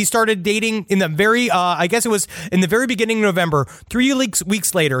 He started dating in the very, I guess it was in the very beginning of November. 3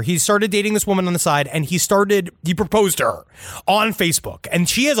 weeks later, he started dating this woman on the side, and he proposed to her on Facebook, and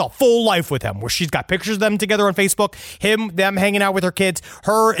she has a full life with him where she's got pictures of them together on Facebook, them hanging out with her kids,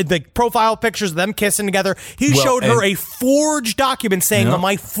 the profile pictures of them kissing together. He showed her a forged document saying,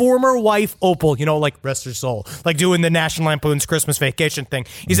 my former wife Opal, like rest her soul, like doing the National Lampoon's Christmas Vacation thing.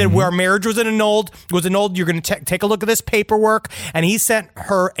 He said, where our marriage was annulled, you're going to take a look at this paperwork, and he sent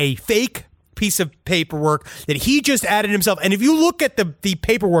her a fake piece of paperwork that he just added himself. And if you look at the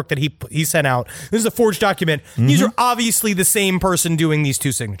paperwork that he sent out, this is a forged document. These are obviously the same person doing these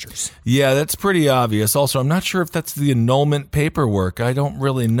 2 signatures. Yeah, that's pretty obvious. Also, I'm not sure if that's the annulment paperwork. I don't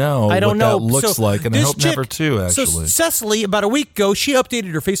really know what that looks like, and I hope never to, actually. So Cecily, about a week ago, she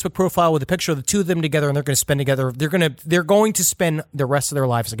updated her Facebook profile with a picture of the 2 of them together, and they're going to spend together. They're going to spend the rest of their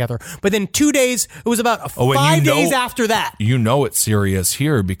lives together. But then 2 days, it was about 5 days after that. You know it's serious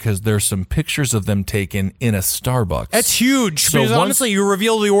here because there's some pictures of them taken in a Starbucks. That's huge. So because honestly, you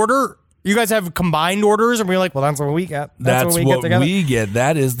reveal the order. You guys have combined orders, and we're like, well, that's what we get. That's what what get together. we get.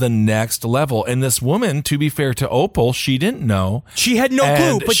 That is the next level. And this woman, to be fair to Opal, she didn't know. She had no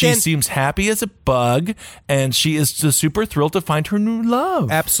clue. But she seems happy as a bug, and she is just super thrilled to find her new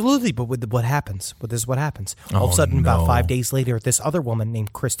love. Absolutely. But what happens? This is what happens. All of a sudden, about 5 days later, this other woman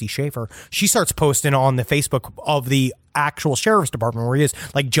named Christy Schaefer, she starts posting on the Facebook of the actual sheriff's department where he is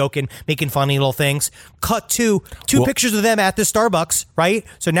like joking, making funny little things. Cut to two pictures of them at the Starbucks, right?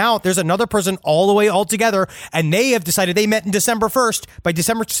 So now there's another person all together, and they have decided they met in December 1st. By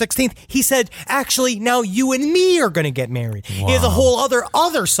December 16th, he said, actually, now you and me are going to get married. Wow. He has a whole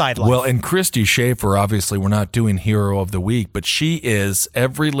other side life. Well, and Christy Schaefer, obviously, we're not doing Hero of the Week, but she is,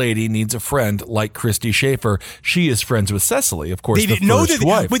 every lady needs a friend like Christy Schaefer. She is friends with Cecily, of course, they didn't know that,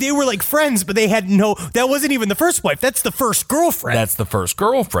 wife. But they were like friends, but they had that wasn't even the first wife. That's the first girlfriend. That's the first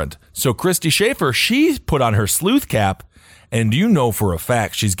girlfriend. So Christy Schaefer, she put on her sleuth cap, and you know for a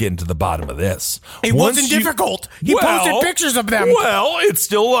fact she's getting to the bottom of this. It wasn't difficult. He posted pictures of them. Well, it's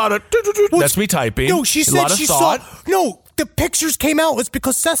still a lot of... That's me typing. No, she said she saw... No, the pictures came out was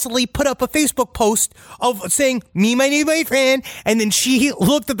because Cecily put up a Facebook post of saying, me, my new boyfriend, and then she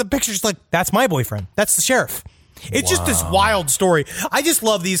looked at the pictures like, that's my boyfriend. That's the sheriff. It's just this wild story. I just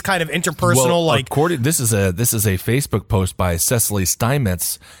love these kind of interpersonal, this is a Facebook post by Cecily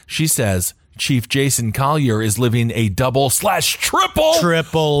Steinmetz. She says, Chief Jason Collier is living a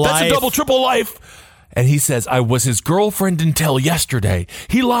double/triple life. That's a double triple life. And he says, I was his girlfriend until yesterday.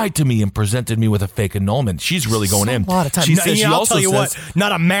 He lied to me and presented me with a fake annulment. She's really going in. A lot of time. She says, I'll tell you what,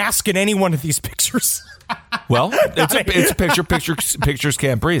 not a mask in any one of these pictures. Well, it's a picture. Pictures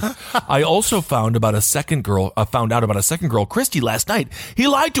can't breathe. I also found out about a second girl, Christy, last night. He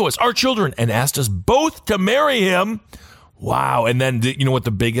lied to us, our children, and asked us both to marry him. Wow. And then, you know what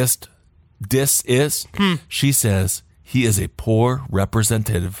the biggest diss is? She says he is a poor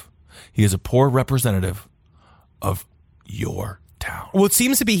representative. He is a poor representative of your town. Well, it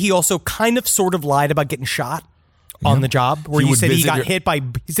seems to be he also kind of sort of lied about getting shot on the job, where he said he got hit by,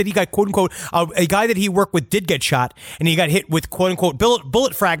 he said he got, quote unquote, a guy that he worked with did get shot, and he got hit with, quote unquote,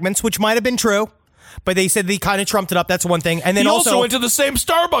 bullet fragments, which might have been true. But they said they kind of trumped it up. That's one thing. And then he also went to the same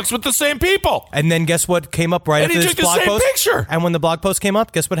Starbucks with the same people. And then guess what came up right after this blog post? And he took the same picture. And when the blog post came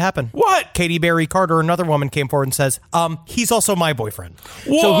up, guess what happened? What? Katie Berry Carter, another woman, came forward and says, he's also my boyfriend.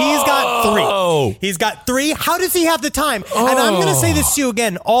 Whoa. So he's got 3. He's got 3. How does he have the time? And I'm going to say this to you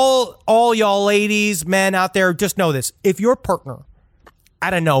again. All y'all ladies, men out there, just know this. If your partner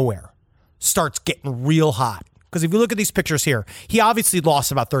out of nowhere starts getting real hot, because if you look at these pictures here, he obviously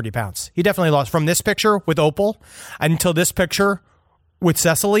lost about 30 pounds. He definitely lost from this picture with Opal until this picture with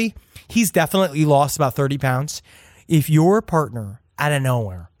Cecily. He's definitely lost about 30 pounds. If your partner out of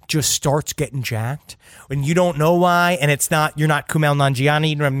nowhere just starts getting jacked and you don't know why, and you're not Kumail Nanjiani,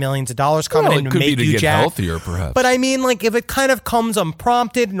 you don't have millions of dollars coming in to make you get jacked. Healthier, perhaps. But I mean, like, if it kind of comes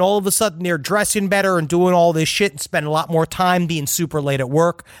unprompted and all of a sudden they're dressing better and doing all this shit and spend a lot more time being super late at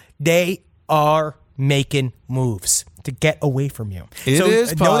work, they are making moves to get away from you. It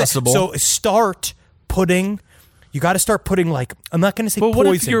is possible. So you got to start putting, like, I'm not going to say poison. What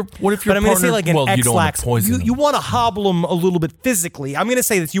if your but I'm going to say like an you don't want X-Lax. to poison them. You want to hobble them a little bit physically. I'm going to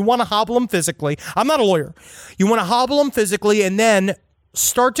say this. You want to hobble them physically. I'm not a lawyer. You want to hobble them physically and then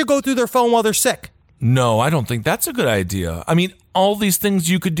start to go through their phone while they're sick. No, I don't think that's a good idea. I mean, all these things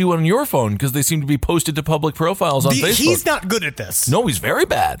you could do on your phone because they seem to be posted to public profiles on Facebook. He's not good at this. No, he's very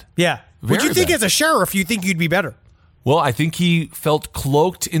bad. Yeah. Would you think bad. as a sheriff, you think you'd be better? Well, I think he felt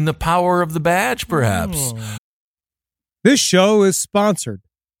cloaked in the power of the badge, perhaps. This show is sponsored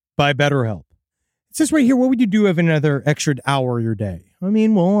by BetterHelp. It says right here, what would you do if another extra hour of your day? I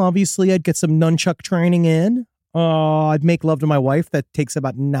mean, well, obviously I'd get some nunchuck training in. I'd make love to my wife. That takes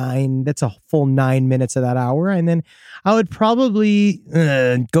about 9. That's a full 9 minutes of that hour. And then I would probably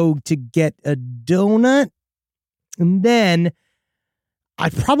go to get a donut. And then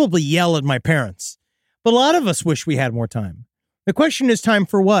I'd probably yell at my parents. But a lot of us wish we had more time. The question is, time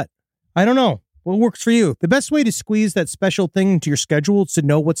for what? I don't know. What works for you? The best way to squeeze that special thing into your schedule is to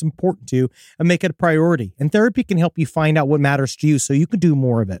know what's important to you and make it a priority. And therapy can help you find out what matters to you so you can do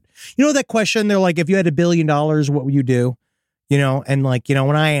more of it. You know that question? They're like, if you had $1 billion, what would you do? You know, and like, you know,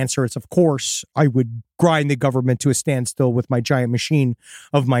 when I answer, it's of course I would grind the government to a standstill with my giant machine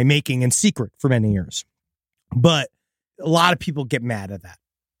of my making in secret for many years. But a lot of people get mad at that.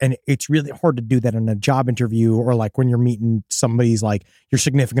 And it's really hard to do that in a job interview or like when you're meeting somebody's like your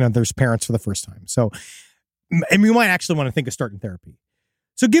significant other's parents for the first time. So, and you might actually want to think of starting therapy.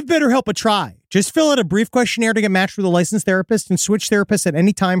 So give BetterHelp a try. Just fill out a brief questionnaire to get matched with a licensed therapist and switch therapists at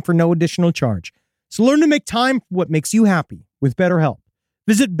any time for no additional charge. So learn to make time for what makes you happy with BetterHelp.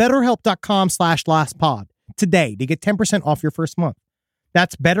 Visit BetterHelp.com/lastpod today to get 10% off your first month.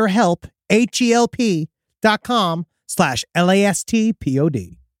 That's BetterHelp,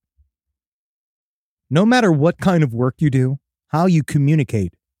 HELP.com/LASTPOD. No matter what kind of work you do, how you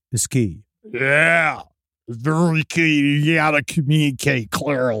communicate is key. Yeah, very key. You gotta communicate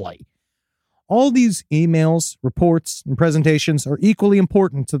clearly. All these emails, reports, and presentations are equally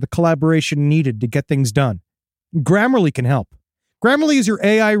important to the collaboration needed to get things done. Grammarly can help. Grammarly is your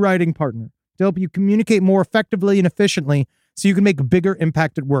AI writing partner to help you communicate more effectively and efficiently so you can make a bigger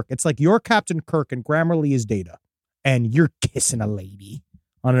impact at work. It's like you're Captain Kirk and Grammarly is Data, and you're kissing a lady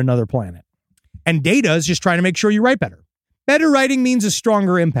on another planet. And Data is just trying to make sure you write better. Better writing means a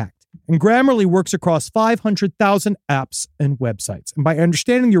stronger impact. And Grammarly works across 500,000 apps and websites. And by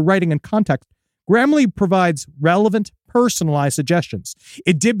understanding your writing and context, Grammarly provides relevant, personalized suggestions.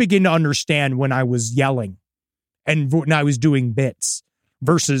 It did begin to understand when I was yelling and when I was doing bits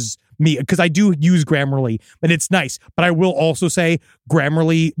versus me, because I do use Grammarly, and it's nice. But I will also say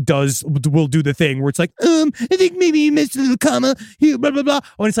Grammarly will do the thing where it's like, I think maybe you missed a little comma here, blah, blah, blah.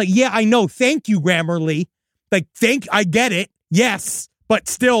 And it's like, yeah, I know. Thank you, Grammarly. Like, I get it. Yes. But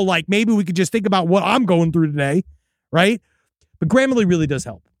still, like, maybe we could just think about what I'm going through today, right? But Grammarly really does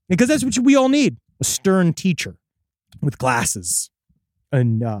help. Because that's what we all need. A stern teacher with glasses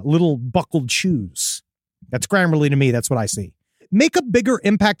and little buckled shoes. That's Grammarly to me. That's what I see. Make a bigger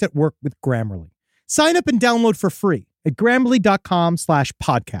impact at work with Grammarly. Sign up and download for free at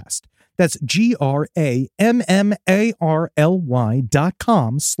Grammarly.com/podcast. That's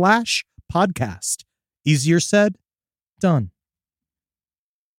GRAMMARLY.com/podcast. Easier said, done.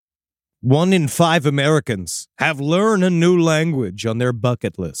 1 in 5 Americans have learned a new language on their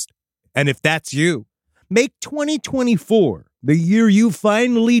bucket list. And if that's you, make 2024 the year you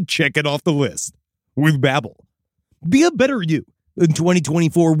finally check it off the list with Babbel. Be a better you in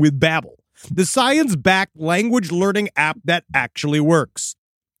 2024 with Babbel, the science-backed language learning app that actually works.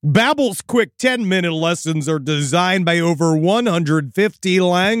 Babbel's quick 10-minute lessons are designed by over 150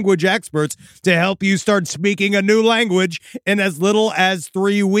 language experts to help you start speaking a new language in as little as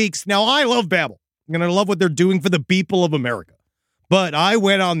 3 weeks. Now, I love Babbel, and I love what they're doing for the people of America. But I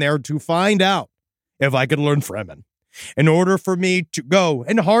went on there to find out if I could learn Fremen in order for me to go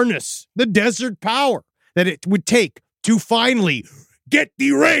and harness the desert power that it would take to finally get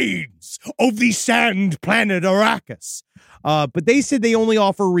the reins of the sand planet Arrakis. But they said they only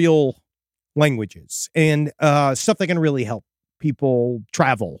offer real languages and stuff that can really help people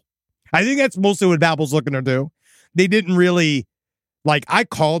travel. I think that's mostly what Babbel's looking to do. They didn't really, like, I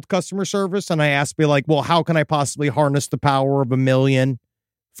called customer service and I asked, me like, well, how can I possibly harness the power of 1 million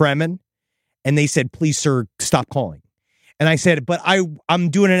Fremen? And they said, please, sir, stop calling. And I said, but I'm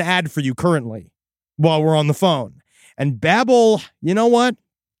doing an ad for you currently while we're on the phone. And Babbel, you know what?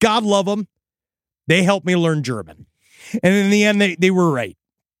 God love them. They helped me learn German. And in the end, they were right,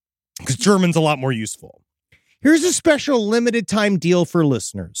 because German's a lot more useful. Here's a special limited time deal for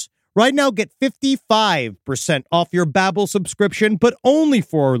listeners. Right now, get 55% off your Babbel subscription, but only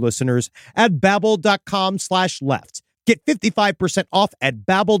for our listeners at Babbel.com/left. Get 55% off at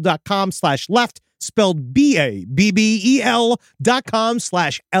Babbel.com/left, spelled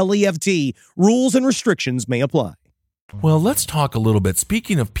BABBEL.com/LEFT. Rules and restrictions may apply. Well, let's talk a little bit.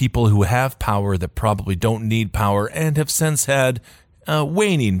 Speaking of people who have power that probably don't need power and have since had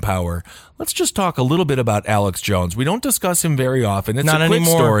waning power, let's just talk a little bit about Alex Jones. We don't discuss him very often. It's Not a quick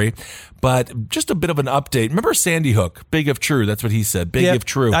anymore. story, but just a bit of an update. Remember Sandy Hook, big if true. That's what he said, big if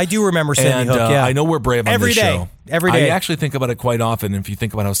true. I do remember Sandy Hook, yeah. I know we're brave on Every this day. show. Every day. I actually think about it quite often. If you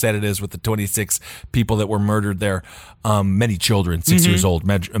think about how sad it is with the 26 people that were murdered there, many children, 6 years old.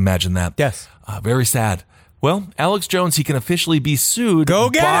 Imagine that. Yes. Very sad. Well, Alex Jones, he can officially be sued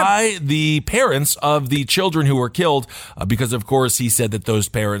by the parents of the children who were killed because, of course, he said that those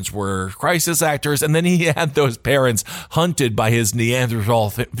parents were crisis actors, and then he had those parents hunted by his Neanderthal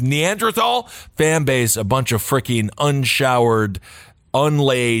fan base, a bunch of freaking unshowered,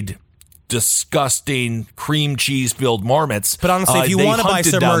 unlaid, disgusting cream cheese filled marmots. But honestly, if you want to buy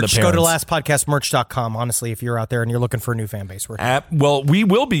some merch, go to parents. lastpodcastmerch.com. Honestly, if you're out there and you're looking for a new fan base. Well, we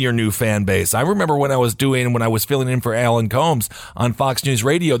will be your new fan base. I remember when I was filling in for Alan Combs on Fox News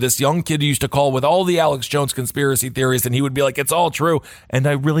Radio, this young kid used to call with all the Alex Jones conspiracy theories, and he would be like, it's all true. And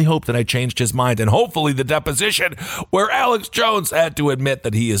I really hope that I changed his mind. And hopefully the deposition where Alex Jones had to admit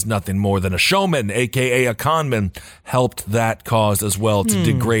that he is nothing more than a showman, a.k.a. a conman, helped that cause as well to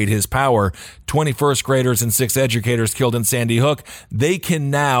degrade his power. 20 first graders and 6 educators killed in Sandy Hook. They can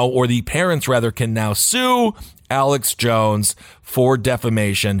now, or the parents rather, can now sue Alex Jones for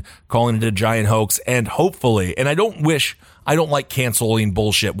defamation, calling it a giant hoax, and hopefully, and I don't like canceling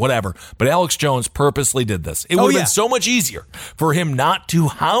bullshit, whatever, but Alex Jones purposely did this. It would have been so much easier for him not to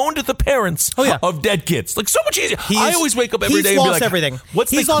hound the parents of dead kids. Like, so much easier. I always wake up every day and be like, he's lost everything.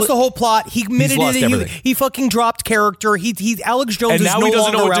 He's lost the whole plot. He admitted it. He fucking dropped character. Alex Jones and is now no he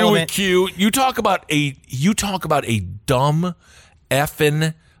doesn't know longer what to do with relevant. Q. You talk about a dumb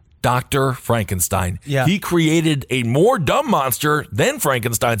effing Dr. Frankenstein. Yeah. He created a more dumb monster than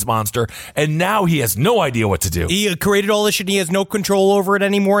Frankenstein's monster, and now he has no idea what to do. He created all this shit, and he has no control over it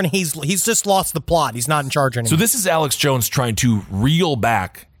anymore, and he's just lost the plot. He's not in charge anymore. So this is Alex Jones trying to reel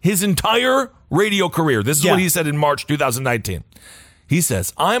back his entire radio career. This is what he said in March 2019. He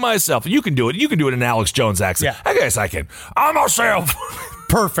says, I myself, you can do it. You can do it in Alex Jones accent. Yeah. I guess I can. I myself.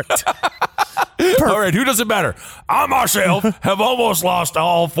 Perfect. All right, who does it matter? I myself have almost lost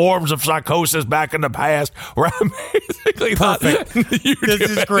all forms of psychosis back in the past. Where I basically Perfect. This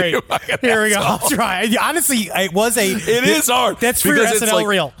is great. Here we go. I'll try. Honestly, it is hard. That's for your SNL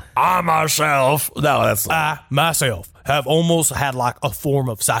reel. I myself. No, that's I myself have almost had like a form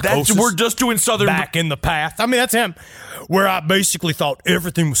of psychosis. We're just doing Southern back in the past. I mean, that's him. Where I basically thought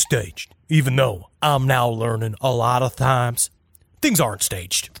everything was staged, even though I'm now learning a lot of times things aren't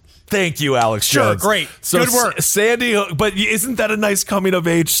staged. Thank you, Alex. Sure, Jones. great. So Good work. Sandy Hook, but isn't that a nice coming of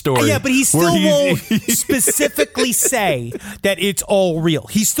age story? Yeah, but he still won't specifically say that it's all real.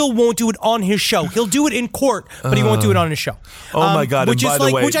 He still won't do it on his show. He'll do it in court, but he won't do it on his show. Oh my God! Which and is by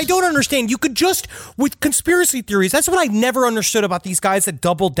the way, which I don't understand. You could just with conspiracy theories. That's what I've never understood about these guys that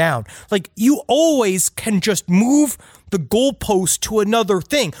double down. Like you always can just move the goalpost to another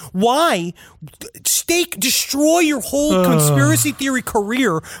thing. Why destroy your whole conspiracy theory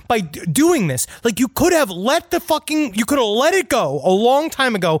career by doing this? Like you could have let it go a long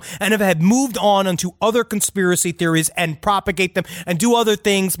time ago and have had moved on onto other conspiracy theories and propagate them and do other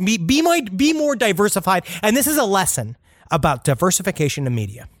things. Be more diversified. And this is a lesson about diversification in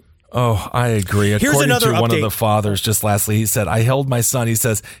media. Oh, I agree. Here's According another to one of update. the fathers, just lastly, he said, I held my son. He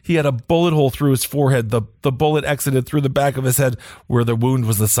says he had a bullet hole through his forehead. The bullet exited through the back of his head where the wound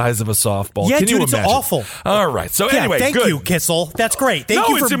was the size of a softball. Yeah, Can dude, you it's imagine? awful. All right. So anyway, thank good. you, Kissel. That's great. Thank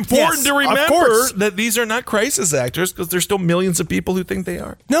you for it's important to of remember course. that these are not crisis actors because there's still millions of people who think they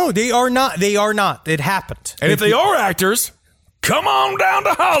are. No, they are not. They are not. It happened. And if they are actors, come on down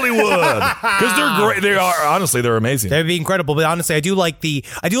to Hollywood because they're great. They are honestly, they're amazing. That'd be incredible. But honestly, I do like the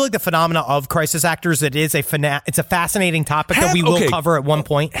phenomena of crisis actors. It is it's a fascinating topic that we will cover at one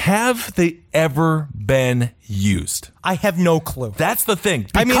point. Have they ever been used? I have no clue. That's the thing.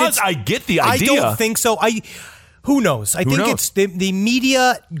 Because I get the idea. I don't think so. Who knows? I think it's the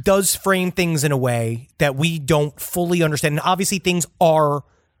media does frame things in a way that we don't fully understand. And obviously things are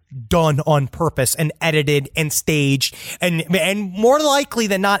done on purpose and edited and staged and more likely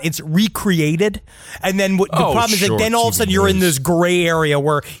than not it's recreated, and then the problem is that then all of a sudden you're in this gray area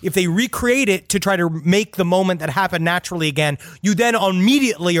where if they recreate it to try to make the moment that happened naturally again, you then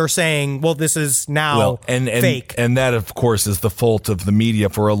immediately are saying, well, this is now fake. And that of course is the fault of the media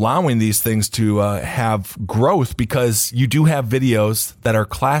for allowing these things to have growth, because you do have videos that are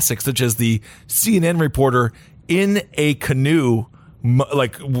classics, such as the CNN reporter in a canoe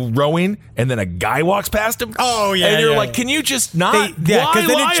like rowing, and then a guy walks past him. Oh yeah, and you're like, can you just not lie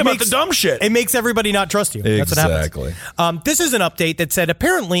about the dumb shit? It makes everybody not trust you. That's Exactly. what happens. This is an update that said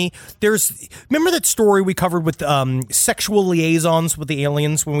apparently remember that story we covered with sexual liaisons with the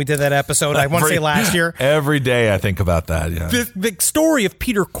aliens when we did that episode? I want to say last year. Every day I think about that. Yeah. The story of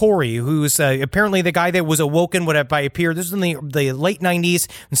Peter Corey, who's apparently the guy that was awoken by appear. This was in the late 90s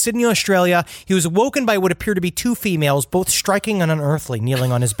in Sydney, Australia. He was awoken by what appeared to be two females, both striking and unearthly,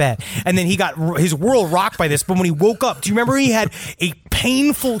 kneeling on his bed. And then he got his world rocked by this. But when he woke up, do you remember he had a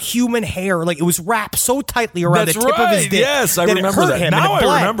painful human hair? Like it was wrapped so tightly around the tip of his dick. Yes, I remember that. Now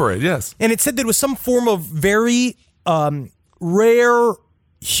I remember it, yes. And it said that it was some form of very rare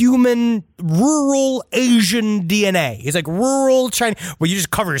human rural Asian DNA. It's like rural China. Well, you just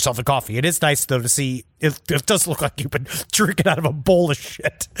cover yourself in coffee. It is nice though to see. It does look like you've been drinking out of a bowl of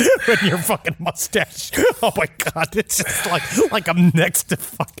shit with your fucking mustache. Oh my god, it's just like I'm next to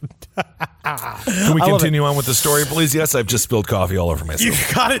fucking. Can we continue on with the story, please? Yes, I've just spilled coffee all over myself. You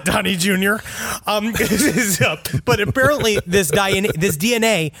got it, Donnie Jr. But apparently this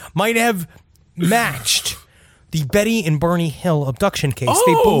DNA might have matched the Betty and Barney Hill abduction case.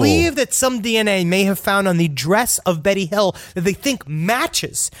 They believe that some DNA may have found on the dress of Betty Hill that they think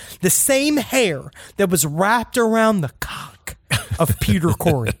matches the same hair that was wrapped around the cock of Peter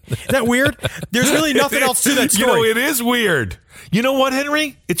Corey. Isn't that weird? There's really nothing else to that story. It is weird. You know what,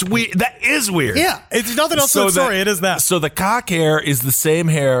 Henry? It's weird. That is weird. Yeah, it's nothing else to the story. It is that. So the cock hair is the same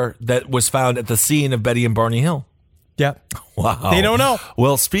hair that was found at the scene of Betty and Barney Hill. Yeah. Wow. They don't know.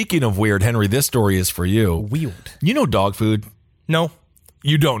 Well, speaking of weird, Henry, this story is for you. Weird. You know dog food? No.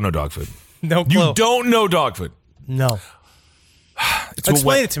 You don't know dog food? No clue. You don't know dog food? No.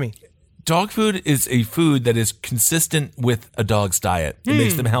 Explain it to me. Dog food is a food that is consistent with a dog's diet. It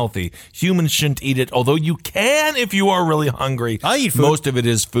makes them healthy. Humans shouldn't eat it, although you can if you are really hungry. I eat food. Most of it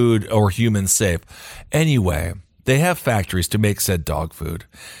is food or human safe. Anyway, they have factories to make said dog food.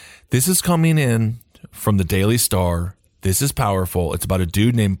 This is coming in from the Daily Star. This is powerful. It's about a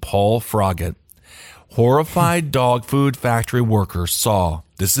dude named Paul Froggatt. Horrified dog food factory workers saw.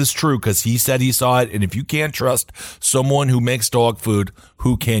 This is true because he said he saw it. And if you can't trust someone who makes dog food,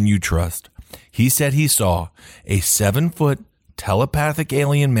 who can you trust? He said he saw a 7-foot telepathic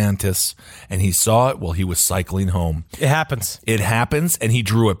alien mantis, and he saw it while he was cycling home. It happens. It happens, and he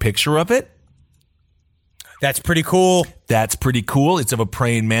drew a picture of it. That's pretty cool. That's pretty cool. It's of a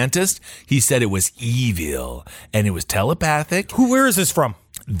praying mantis. He said it was evil, and it was telepathic. Where is this from?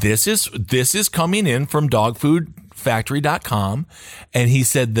 This is coming in from dogfoodfactory.com, and he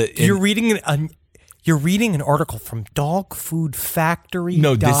said that you're reading an article from dogfoodfactory.com.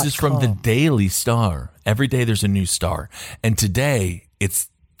 No, this is from the Daily Star. Every day there's a new star, and today it's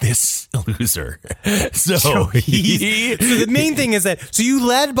this loser. So So the main thing is that, so you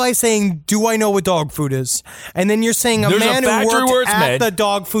led by saying, do I know what dog food is? And then you're saying There's a man who factory where worked it's at made. the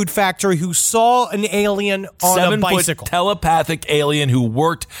dog food factory who saw an alien on a 7-foot bicycle. telepathic alien who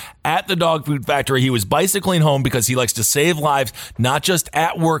worked at the dog food factory. He was bicycling home because he likes to save lives, not just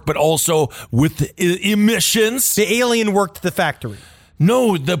at work, but also with emissions. The alien worked at the factory.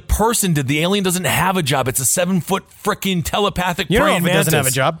 No, the person did. The alien doesn't have a job. It's a 7-foot freaking telepathic You don't know praying if it doesn't have a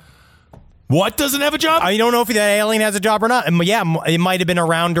mantis. job. What doesn't have a job? I don't know if that alien has a job or not. And yeah, it might have been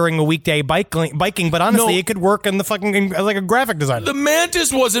around during a weekday biking, but honestly, No. it could work in the fucking like a graphic designer. The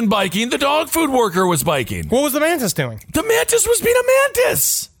mantis wasn't biking. The dog food worker was biking. What was the mantis doing? The mantis was being a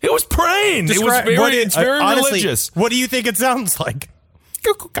mantis. It was praying. It's very honestly, religious. What do you think it sounds like?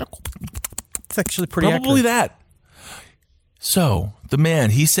 It's actually pretty Probably accurate. that. So, the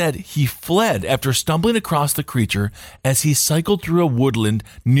man, he said he fled after stumbling across the creature as he cycled through a woodland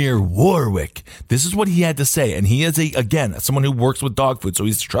near Warwick. This is what he had to say. And he is, someone who works with dog food, so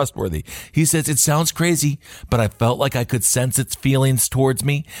he's trustworthy. He says, it sounds crazy, but I felt like I could sense its feelings towards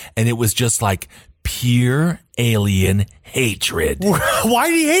me. And it was just like pure alien hatred.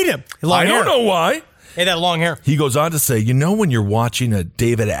 Why did he hate him? I don't know why. He had that long hair. He goes on to say, you know when you're watching a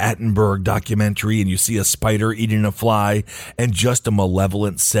David Attenborough documentary and you see a spider eating a fly and just a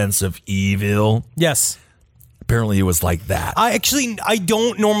malevolent sense of evil? Yes. Apparently it was like that. I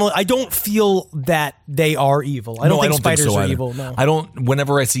don't feel that they are evil. I don't think spiders so are either. evil. No. I don't,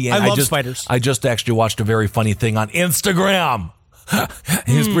 whenever I see, I love spiders. I just actually watched a very funny thing on Instagram.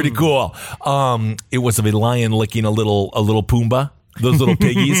 It was pretty cool. It was of a lion licking a little Pumbaa. Those little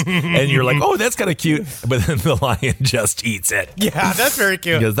piggies, and you're like, oh, that's kind of cute, but then the lion just eats it. Yeah, that's very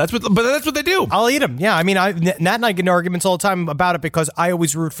cute. Because that's what they do. I'll eat them. Yeah, I mean, Nat and I get in arguments all the time about it because I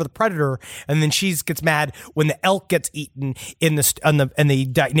always root for the predator, and then she gets mad when the elk gets eaten in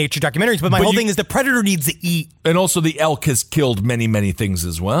the nature documentaries. But my whole thing is the predator needs to eat, and also the elk has killed many things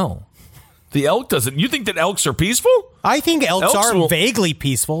as well. The elk doesn't. You think that elks are peaceful? I think elks are vaguely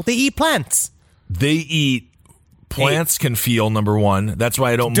peaceful. They eat plants. They eat. Plants can feel, number one. That's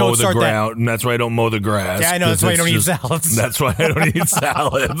why I don't mow the ground. And that's why I don't mow the grass. Yeah, I know. That's why you don't eat salads. That's why I don't eat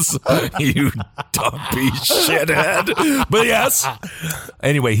salads. You dumpy shithead. But yes.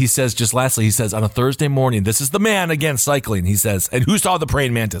 Anyway, he says, just lastly, he says, on a Thursday morning, this is the man again cycling. He says, and who saw the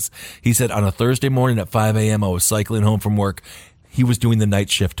praying mantis? He said, on a Thursday morning at 5 a.m., I was cycling home from work. He was doing the night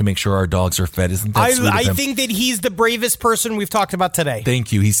shift to make sure our dogs are fed. Isn't that sweet of him? I think that he's the bravest person we've talked about today.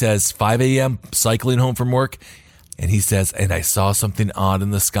 Thank you. He says, 5 a.m., cycling home from work. And he says, and I saw something odd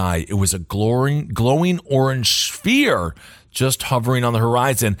in the sky. It was a glowing orange sphere just hovering on the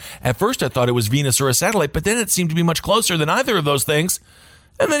horizon. At first, I thought it was Venus or a satellite, but then it seemed to be much closer than either of those things.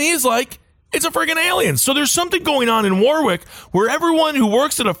 And then he's like, it's a freaking alien. So there's something going on in Warwick where everyone who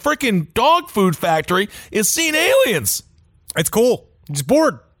works at a freaking dog food factory is seeing aliens. It's cool. He's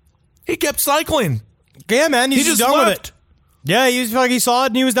bored. He kept cycling. Yeah, man. He's just done left. with it. Yeah, he saw it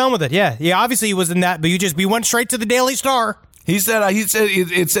and he was done with it. Yeah, obviously he was in that, but we went straight to the Daily Star. He said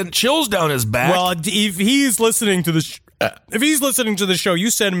it sent chills down his back. Well, if he's listening to the show,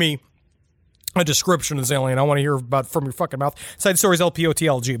 you send me a description of this alien. I want to hear about from your fucking mouth. Side stories,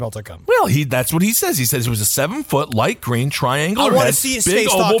 LPOTL@gmail.com. Well, that's what he says. He says it was a 7-foot light green triangular I want head, to see his big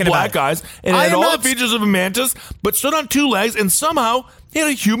face oval talking black about it. eyes, and it had all the features of a mantis, but stood on 2 legs, and somehow he had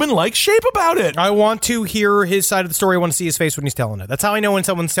a human-like shape about it. I want to hear his side of the story. I want to see his face when he's telling it. That's how I know when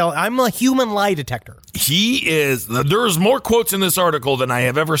someone's telling. I'm a human lie detector. There's more quotes in this article than I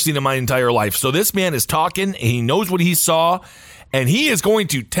have ever seen in my entire life. So this man is talking, and he knows what he saw, and he is going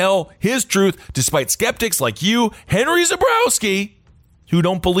to tell his truth despite skeptics like you, Henry Zabrowski, who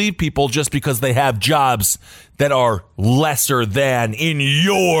don't believe people just because they have jobs that are lesser than in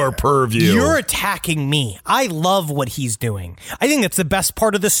your purview. You're attacking me. I love what he's doing. I think that's the best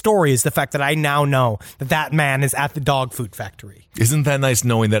part of this story is the fact that I now know that man is at the dog food factory. Isn't that nice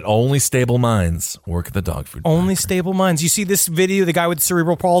knowing that only stable minds work at the dog food factory? Only stable minds. You see this video, the guy with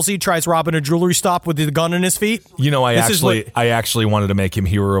cerebral palsy tries robbing a jewelry stop with the gun in his feet? You know, I actually wanted to make him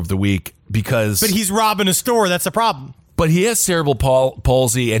hero of the week because... But he's robbing a store. That's the problem. But he has cerebral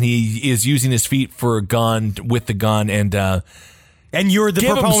palsy, and he is using his feet for a gun, with the gun, and you're the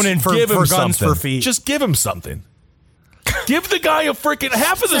proponent for guns something. for feet. Just give him something. Give the guy a freaking...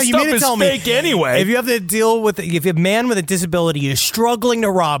 Half of the stuff is fake anyway. If you have to deal with... If a man with a disability is struggling to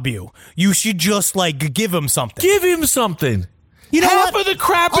rob you, you should just, give him something. Give him something. You know Half what? of the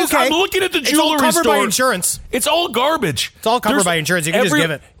crap is... Okay. I'm looking at the jewelry store. It's all covered by insurance. It's all garbage. It's all covered by insurance. You can just give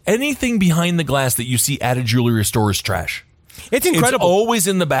it. Anything behind the glass that you see at a jewelry store is trash. It's incredible. It's always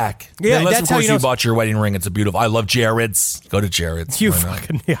in the back. Yeah, unless that's of how course you know you bought your wedding ring. It's a beautiful. I love Jared's. Go to Jared's. You Why not?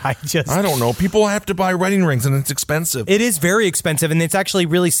 fucking. Yeah, I don't know. People have to buy wedding rings, and it's expensive. It is very expensive, and it's actually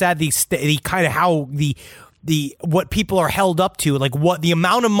really sad. The kind of how the what people are held up to, like what the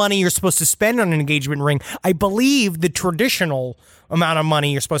amount of money you're supposed to spend on an engagement ring. I believe the traditional amount of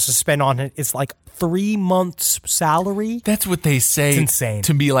money you're supposed to spend on it is like 3 months' salary. That's what they say. It's insane.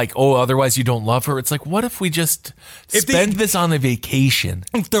 To be like, oh, otherwise you don't love her. It's like, what if we just spend this on a vacation?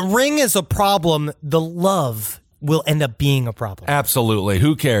 If the ring is a problem, the love will end up being a problem. Absolutely.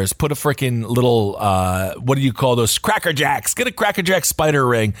 Who cares? Put a freaking little, what do you call those? Cracker Jacks. Get a Cracker Jack spider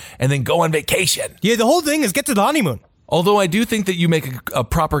ring and then go on vacation. Yeah, the whole thing is get to the honeymoon. Although I do think that you make a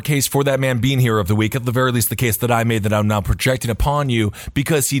proper case for that man being hero of the week, at the very least the case that I made that I'm now projecting upon you,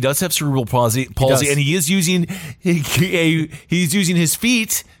 because he does have cerebral palsy and he is using he's using his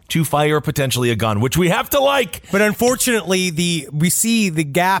feet to fire potentially a gun, which we have to like. But unfortunately, we see the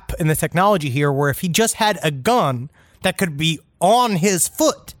gap in the technology here where if he just had a gun that could be on his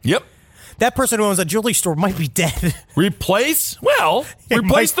foot. Yep. That person who owns a jewelry store might be dead. Replace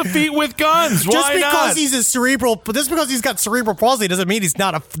the feet with guns. Why just because not? he's just because he's got cerebral palsy doesn't mean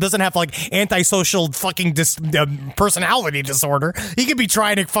doesn't have like antisocial fucking personality disorder. He could be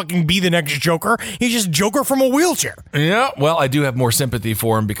trying to fucking be the next Joker. He's just Joker from a wheelchair. Yeah, well, I do have more sympathy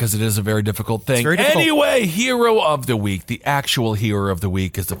for him because it is a very difficult thing. Very difficult. Anyway, hero of the week, the actual hero of the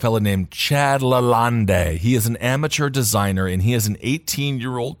week is a fella named Chad Lalonde. He is an amateur designer and he has an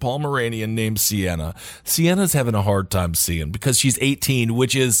 18-year-old Pomeranian named Sienna. Sienna's having a hard time seeing because she's 18,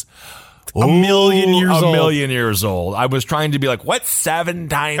 which is a million years old. I was trying to be like, what, 7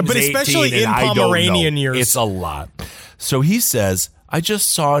 times but 18? Especially in Pomeranian years. It's a lot. So he says, I just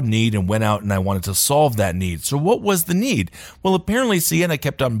saw a need and went out and I wanted to solve that need. So what was the need? Well, apparently Sienna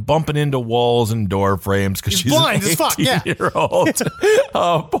kept on bumping into walls and door frames because she's blind an as fuck. Yeah.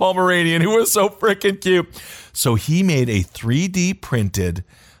 18-year-old Pomeranian who was so freaking cute. So he made a 3D printed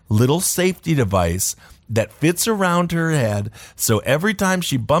little safety device that fits around her head. So every time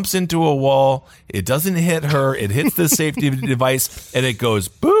she bumps into a wall, it doesn't hit her. It hits the safety device and it goes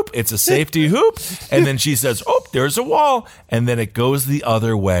boop. It's a safety hoop. And then she says, oh, there's a wall. And then it goes the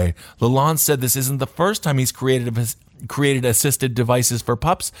other way. Lalonde said this isn't the first time he's created assisted devices for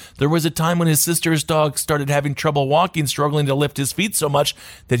pups. There was a time when his sister's dog started having trouble walking, struggling to lift his feet so much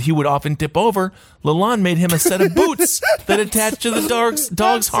that he would often tip over. Lalonde made him a set of boots that attached to the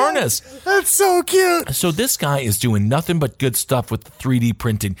dog's harness. That's so cute. So this guy is doing nothing but good stuff with 3D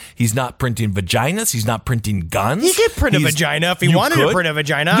printing. He's not printing vaginas. He's not printing guns. He could print a vagina if he wanted to print a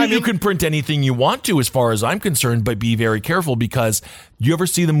vagina. You can print anything you want to as far as I'm concerned, but be very careful because you ever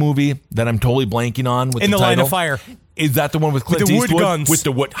see the movie that I'm totally blanking on with In the the Line title? of Fire. Is that the one with Clint With the wood Eastwood? guns. With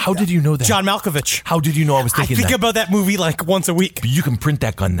the wood. How did you know that? John Malkovich. How did you know I was thinking I think that? about that movie like once a week. But you can print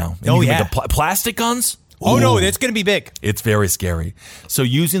that gun now. And Oh, you can yeah. make the plastic guns? Oh, no, Ooh. it's going to be big. It's very scary. So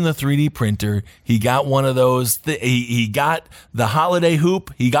using the 3D printer, he got one of those. He got the holiday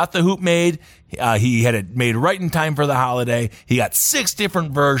hoop. He got the hoop made. He had it made right in time for the holiday. He got 6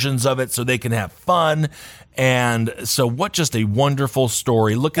 different versions of it so they can have fun. And so what just a wonderful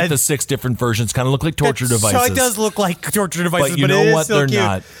story. Look at the 6 different versions. Kind of look like torture devices. So it does look like torture devices, But you but know it is what? still They're cute.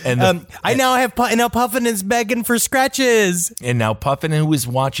 not. And now Puffin is begging for scratches. And now Puffin, who is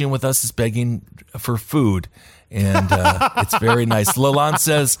watching with us, is begging for food. And it's very nice. Lalonde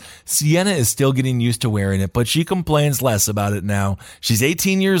says Sienna is still getting used to wearing it, but she complains less about it now. She's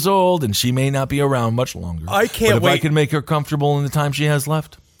 18 years old, and she may not be around much longer. I can't but if wait. I can make her comfortable in the time she has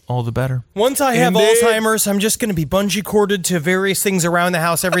left, all the better. Once I have Indeed. Alzheimer's, I'm just going to be bungee corded to various things around the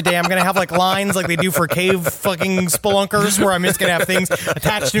house every day. I'm going to have like lines like they do for cave fucking spelunkers where I'm just going to have things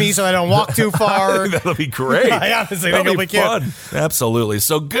attached to me so I don't walk too far. That'll be great. I honestly think That'll it'll be cute. fun. Absolutely.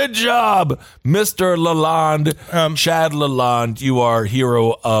 So good job, Mr. Lalonde. Chad Lalonde, you are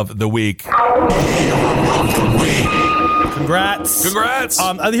hero of the week. Congrats. Congrats.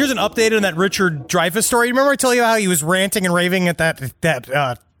 Here's an update on that Richard Dreyfuss story. Remember I tell you how he was ranting and raving at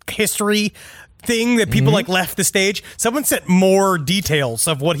that history thing that people like left the stage? Someone sent more details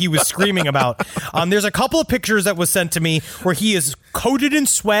of what he was screaming about. There's a couple of pictures that was sent to me where he is coated in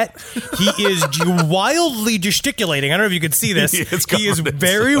sweat. He is wildly gesticulating. I don't know if you could see this. He is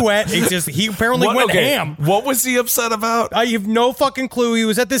very wet. He apparently went ham. What was he upset about? I have no fucking clue. He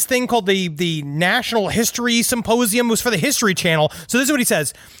was at this thing called the National History Symposium. It was for the History Channel. So this is what he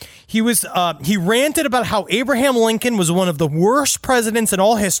says. He ranted about how Abraham Lincoln was one of the worst presidents in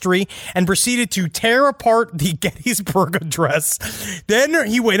all history and proceeded to tear apart the Gettysburg Address. Then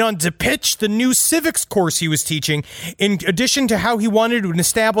he went on to pitch the new civics course he was teaching, in addition to how he wanted to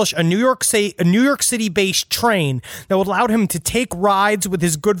establish a New York City-based train that would allow him to take rides with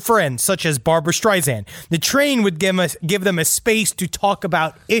his good friends, such as Barbra Streisand. The train would give them a space to talk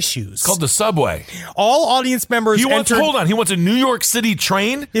about issues. It's called the subway. All audience members hold on, he wants a New York City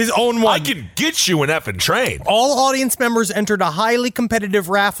train? His own one. I can get you an effing train. All audience members entered a highly competitive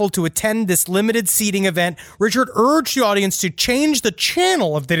raffle to attend this limited seating event. Richard urged the audience to change the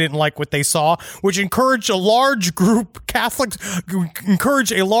channel if they didn't like what they saw, which encouraged a large Catholic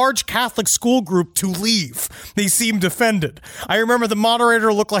school group to leave. They seemed offended. I remember the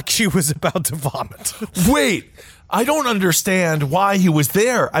moderator looked like she was about to vomit. Wait, I don't understand why he was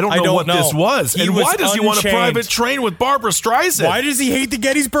there. I don't know what this was. And why does he want a private train with Barbra Streisand? Why does he hate the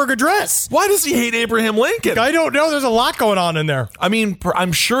Gettysburg Address? Why does he hate Abraham Lincoln? I don't know. There's a lot going on in there. I mean,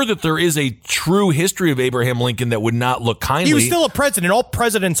 I'm sure that there is a true history of Abraham Lincoln that would not look kindly. He was still a president. All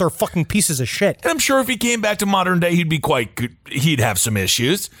presidents are fucking pieces of shit. And I'm sure if he came back to modern day, he'd be quite good. He'd have some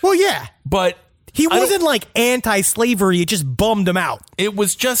issues. Well, yeah. But he wasn't like anti-slavery. It just bummed him out. It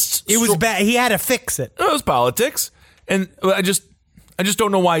was just... It was bad. He had to fix it. It was politics. And I just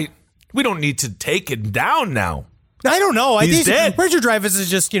don't know why we don't need to take it down now. I don't know. He's dead. Richard Dreyfuss is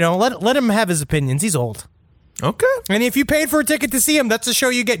just, let him have his opinions. He's old. Okay. And if you paid for a ticket to see him, that's the show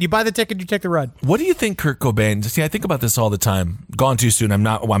you get. You buy the ticket, you take the ride. What do you think Kurt Cobain... See, I think about this all the time. Gone too soon. I'm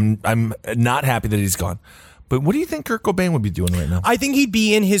not happy that he's gone. But what do you think Kurt Cobain would be doing right now? I think he'd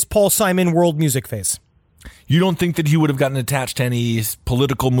be in his Paul Simon world music phase. You don't think that he would have gotten attached to any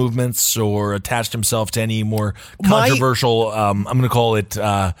political movements or attached himself to any more controversial, I'm going to call it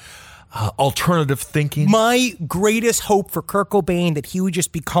alternative thinking? My greatest hope for Kurt Cobain that he would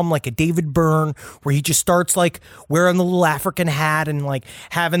just become like a David Byrne, where he just starts like wearing the little African hat and like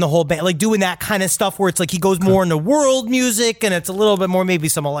having the whole band, like doing that kind of stuff where it's like he goes more into world music and it's a little bit more maybe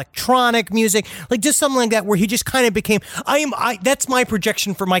some electronic music, like just something like that where he just kind of became, that's my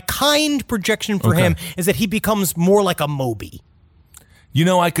projection for him is that he becomes more like a Moby.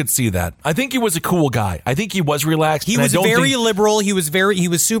 I could see that. I think he was a cool guy. I think he was relaxed. He was very liberal. He was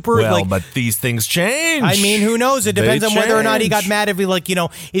super. Well, but these things change. I mean, who knows? It depends on whether or not he got mad if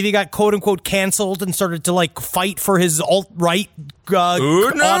he got quote unquote canceled and started to like fight for his alt-right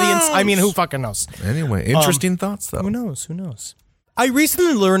audience. I mean, who fucking knows? Anyway, interesting thoughts though. Who knows? I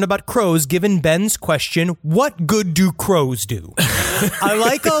recently learned about crows given Ben's question, what good do crows do? I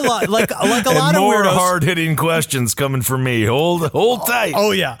like a lot of more weirdos. hard-hitting questions coming from me. Hold tight.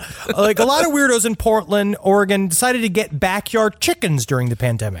 Oh, yeah. Like a lot of weirdos in Portland, Oregon decided to get backyard chickens during the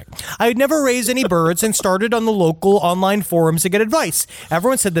pandemic. I had never raised any birds and started on the local online forums to get advice.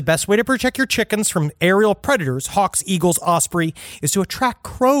 Everyone said the best way to protect your chickens from aerial predators, hawks, eagles, osprey, is to attract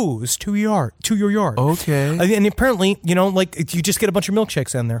crows to your yard. Okay. And apparently, you just get a bunch of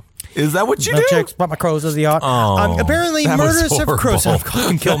milkshakes in there. Is that what you do? Milkshakes, brought my crows as the yacht. Apparently, murders of crows.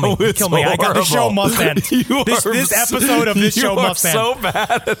 Kill me. I got the show must end. This episode of this show must end. You are so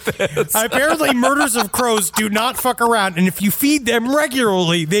bad at this. Apparently, murders of crows do not fuck around, and if you feed them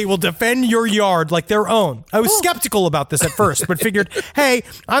regularly, they will defend your yard like their own. I was skeptical about this at first, but figured, hey,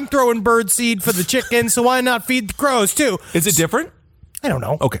 I'm throwing bird seed for the chickens, so why not feed the crows too? Is it different? I don't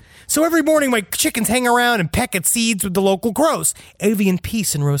know. Okay. So every morning, my chickens hang around and peck at seeds with the local crows. Avian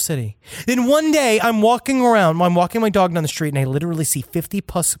peace in Rose City. Then one day, I'm walking my dog down the street, and I literally see 50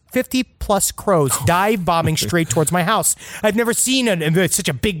 plus crows dive bombing straight towards my house. I've never seen such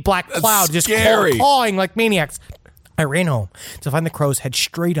a big black cloud just cawing like maniacs. I ran home to find the crows had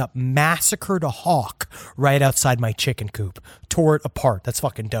straight up massacred a hawk right outside my chicken coop. Tore it apart. That's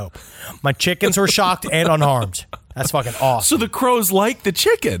fucking dope. My chickens were shocked and unharmed. That's fucking awesome. So the crows like the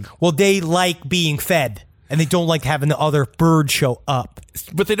chicken. Well, they like being fed, and they don't like having the other bird show up.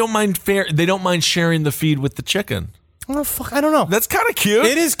 But they don't mind They don't mind sharing the feed with the chicken. Oh, fuck, I don't know. That's kind of cute.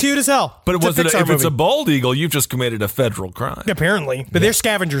 It is cute as hell. But if it's a bald eagle, you've just committed a federal crime. Apparently. But they're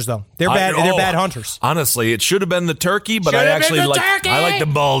scavengers, though. They're bad hunters. Honestly, it should have been the turkey, but I like the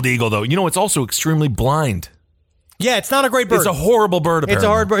bald eagle, though. It's also extremely blind. Yeah, it's not a great bird. It's a horrible bird,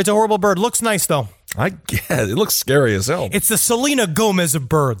 apparently. It's a horrible bird. Looks nice, though. I guess. It looks scary as hell. It's the Selena Gomez of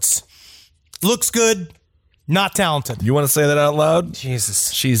birds. Looks good, not talented. You want to say that out loud?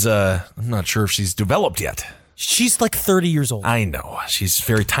 Jesus. She's, I'm not sure if she's developed yet. She's like 30 years old. I know. She's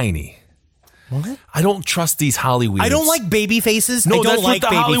very tiny. What? I don't trust these Hollywood. I don't like baby faces. No, I don't that's like what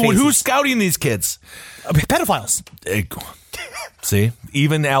the baby Hollywood. faces. Who's scouting these kids? Pedophiles. See,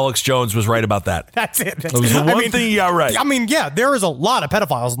 even Alex Jones was right about that. That's it. That was the one thing you got right. I mean, yeah, there is a lot of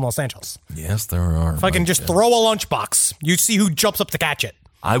pedophiles in Los Angeles. Yes, there are. If I can just throw a lunchbox, you see who jumps up to catch it.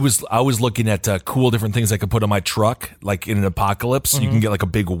 I was looking at cool different things I could put on my truck, like in an apocalypse. You can get like a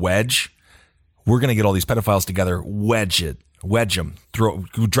big wedge. We're gonna get all these pedophiles together, wedge them,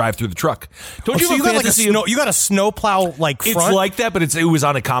 drive through the truck. Don't you? So you got like you got a snowplow like front? It's like that, but it was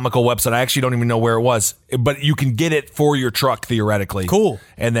on a comical website. I actually don't even know where it was, but you can get it for your truck theoretically. Cool.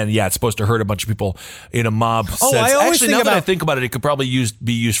 And then it's supposed to hurt a bunch of people in a mob sense. I always actually, now that I think about it, it could probably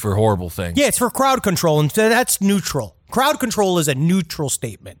be used for horrible things. Yeah, it's for crowd control, and that's neutral. Crowd control is a neutral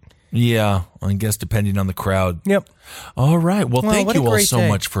statement. Yeah, I guess depending on the crowd. Yep. All right. Well, thank you all so day.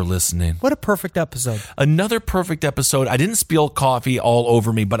 much for listening. What a perfect episode. Another perfect episode. I didn't spill coffee all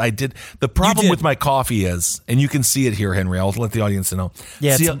over me, but I did. The problem with my coffee is, and you can see it here, Henry, I'll let the audience know.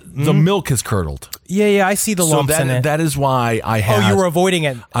 Yeah, see, the milk has curdled. Yeah, I see the lumps in it. That is why I had... Oh, you were avoiding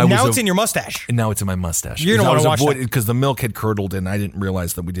it. Now it's in your mustache. And now it's in my mustache. You don't want to watch that. Because the milk had curdled and I didn't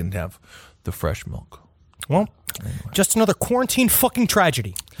realize that we didn't have the fresh milk. Well, just another quarantine fucking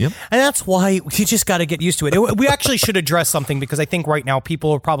tragedy. Yep. And that's why you just got to get used to it. We actually should address something because I think right now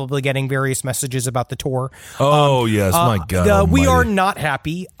people are probably getting various messages about the tour. Oh, yes. My God. We are not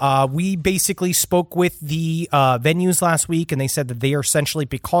happy. We basically spoke with the venues last week, and they said that they are essentially,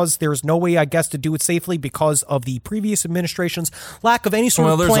 because there's no way, I guess, to do it safely because of the previous administration's lack of any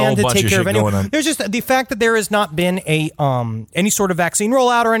sort of plan to take care of anyone. There's just the fact that there has not been any sort of vaccine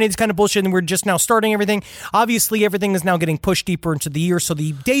rollout or any of this kind of bullshit, and we're just now starting everything. Obviously, everything is now getting pushed deeper into the year, so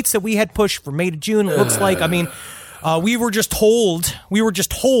the dates that we had pushed from May to June, it looks like, we were just told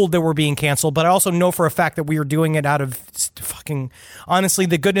that we're being canceled, but I also know for a fact that we are doing it out of fucking, honestly,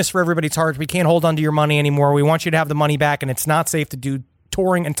 the goodness for everybody's heart. We can't hold on to your money anymore. We want you to have the money back, and it's not safe to do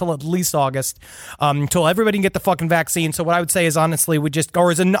touring until at least August, until everybody can get the fucking vaccine. So what I would say is, honestly,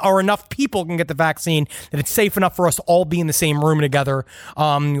 or enough people can get the vaccine that it's safe enough for us to all be in the same room together.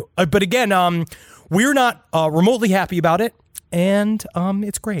 But again, we're not remotely happy about it. And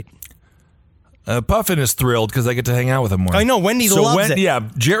it's great. Puffin is thrilled because I get to hang out with him more. I know, Wendy loves it. Yeah,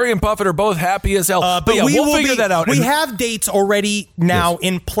 Jerry and Puffin are both happy as hell. But yeah, we'll figure that out. We have dates already now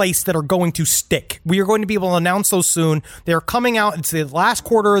in place that are going to stick. We are going to be able to announce those soon. They're coming out. It's the last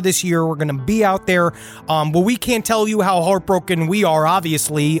quarter of this year. We're going to be out there. But we can't tell you how heartbroken we are,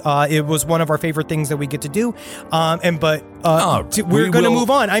 obviously. It was one of our favorite things that we get to do. We're going to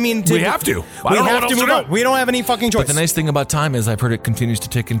move on. I mean, we have to. We have to move on. We don't have any fucking choice. But the nice thing about time is I've heard it continues to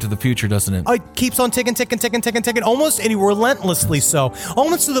tick into the future, doesn't it? It keeps on ticking, almost and relentlessly so.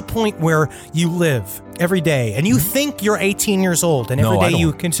 Almost to the point where you live every day and you think you're 18 years old, and every day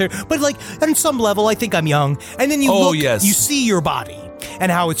you consider, but like on some level, I think I'm young. And then you look, you see your body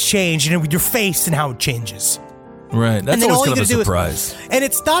and how it's changed, and with your face and how it changes. Right, that's always kind of a surprise. And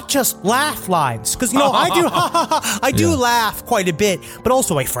it's not just laugh lines, because I do laugh quite a bit, but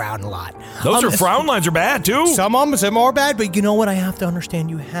also I frown a lot. Those frown lines are bad too. Some are bad, but you know what? I have to understand.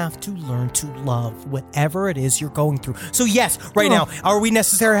 You have to learn to love whatever it is you're going through. So yes, now, are we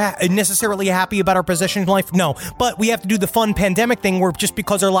necessarily happy about our position in life? No, but we have to do the fun pandemic thing, where just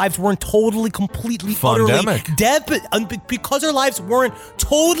because our lives weren't totally, completely, utterly because our lives weren't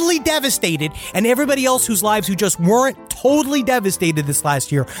totally devastated, and everybody else whose lives who just weren't totally devastated this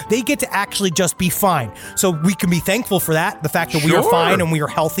last year, they get to actually just be fine. So we can be thankful for that, the fact that we are fine and we are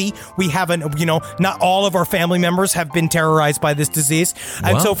healthy. We haven't, not all of our family members have been terrorized by this disease.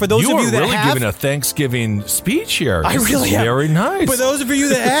 And so for those of you that really have, giving a Thanksgiving speech here. I really am. Very nice. For those of you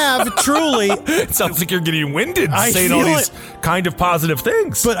that have, truly, it sounds like you're getting winded saying all these kind of positive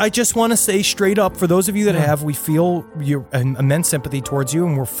things. But I just want to say straight up, for those of you that have, we feel your immense sympathy towards you,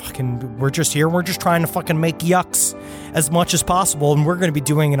 and we're just here. We're just trying to fucking make yucks as much as possible, and we're going to be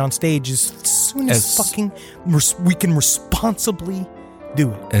doing it on stage as soon as we can responsibly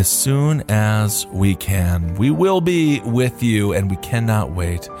do it. As soon as we can. We will be with you, and we cannot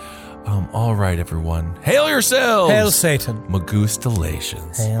wait. All right, everyone. Hail yourselves! Hail Satan.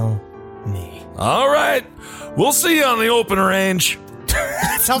 Magustalations. Hail me. All right. We'll see you on the open range.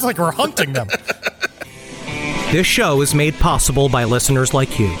 It sounds like we're hunting them. This show is made possible by listeners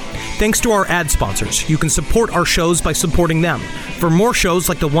like you. Thanks to our ad sponsors. You can support our shows by supporting them. For more shows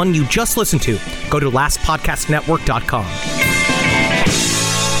like the one you just listened to, go to lastpodcastnetwork.com.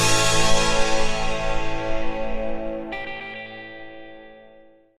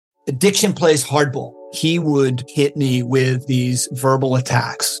 Addiction plays hardball. He would hit me with these verbal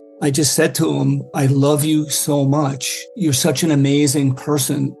attacks. I just said to him, I love you so much. You're such an amazing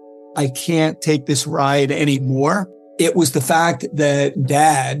person. I can't take this ride anymore. It was the fact that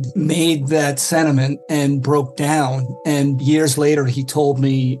Dad made that sentiment and broke down. And years later, he told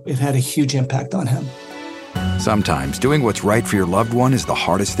me it had a huge impact on him. Sometimes doing what's right for your loved one is the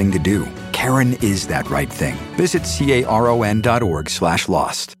hardest thing to do. Karen is that right thing. Visit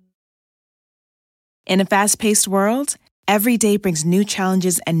caron.org/lost. In a fast-paced world, every day brings new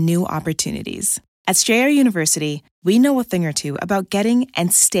challenges and new opportunities. At Strayer University, we know a thing or two about getting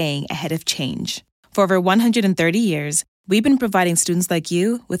and staying ahead of change. For over 130 years, we've been providing students like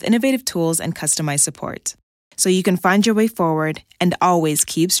you with innovative tools and customized support, so you can find your way forward and always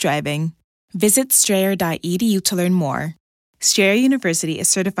keep striving. Visit strayer.edu to learn more. Strayer University is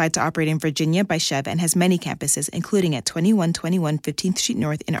certified to operate in Virginia by Chev and has many campuses, including at 2121 15th Street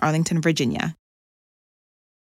North in Arlington, Virginia.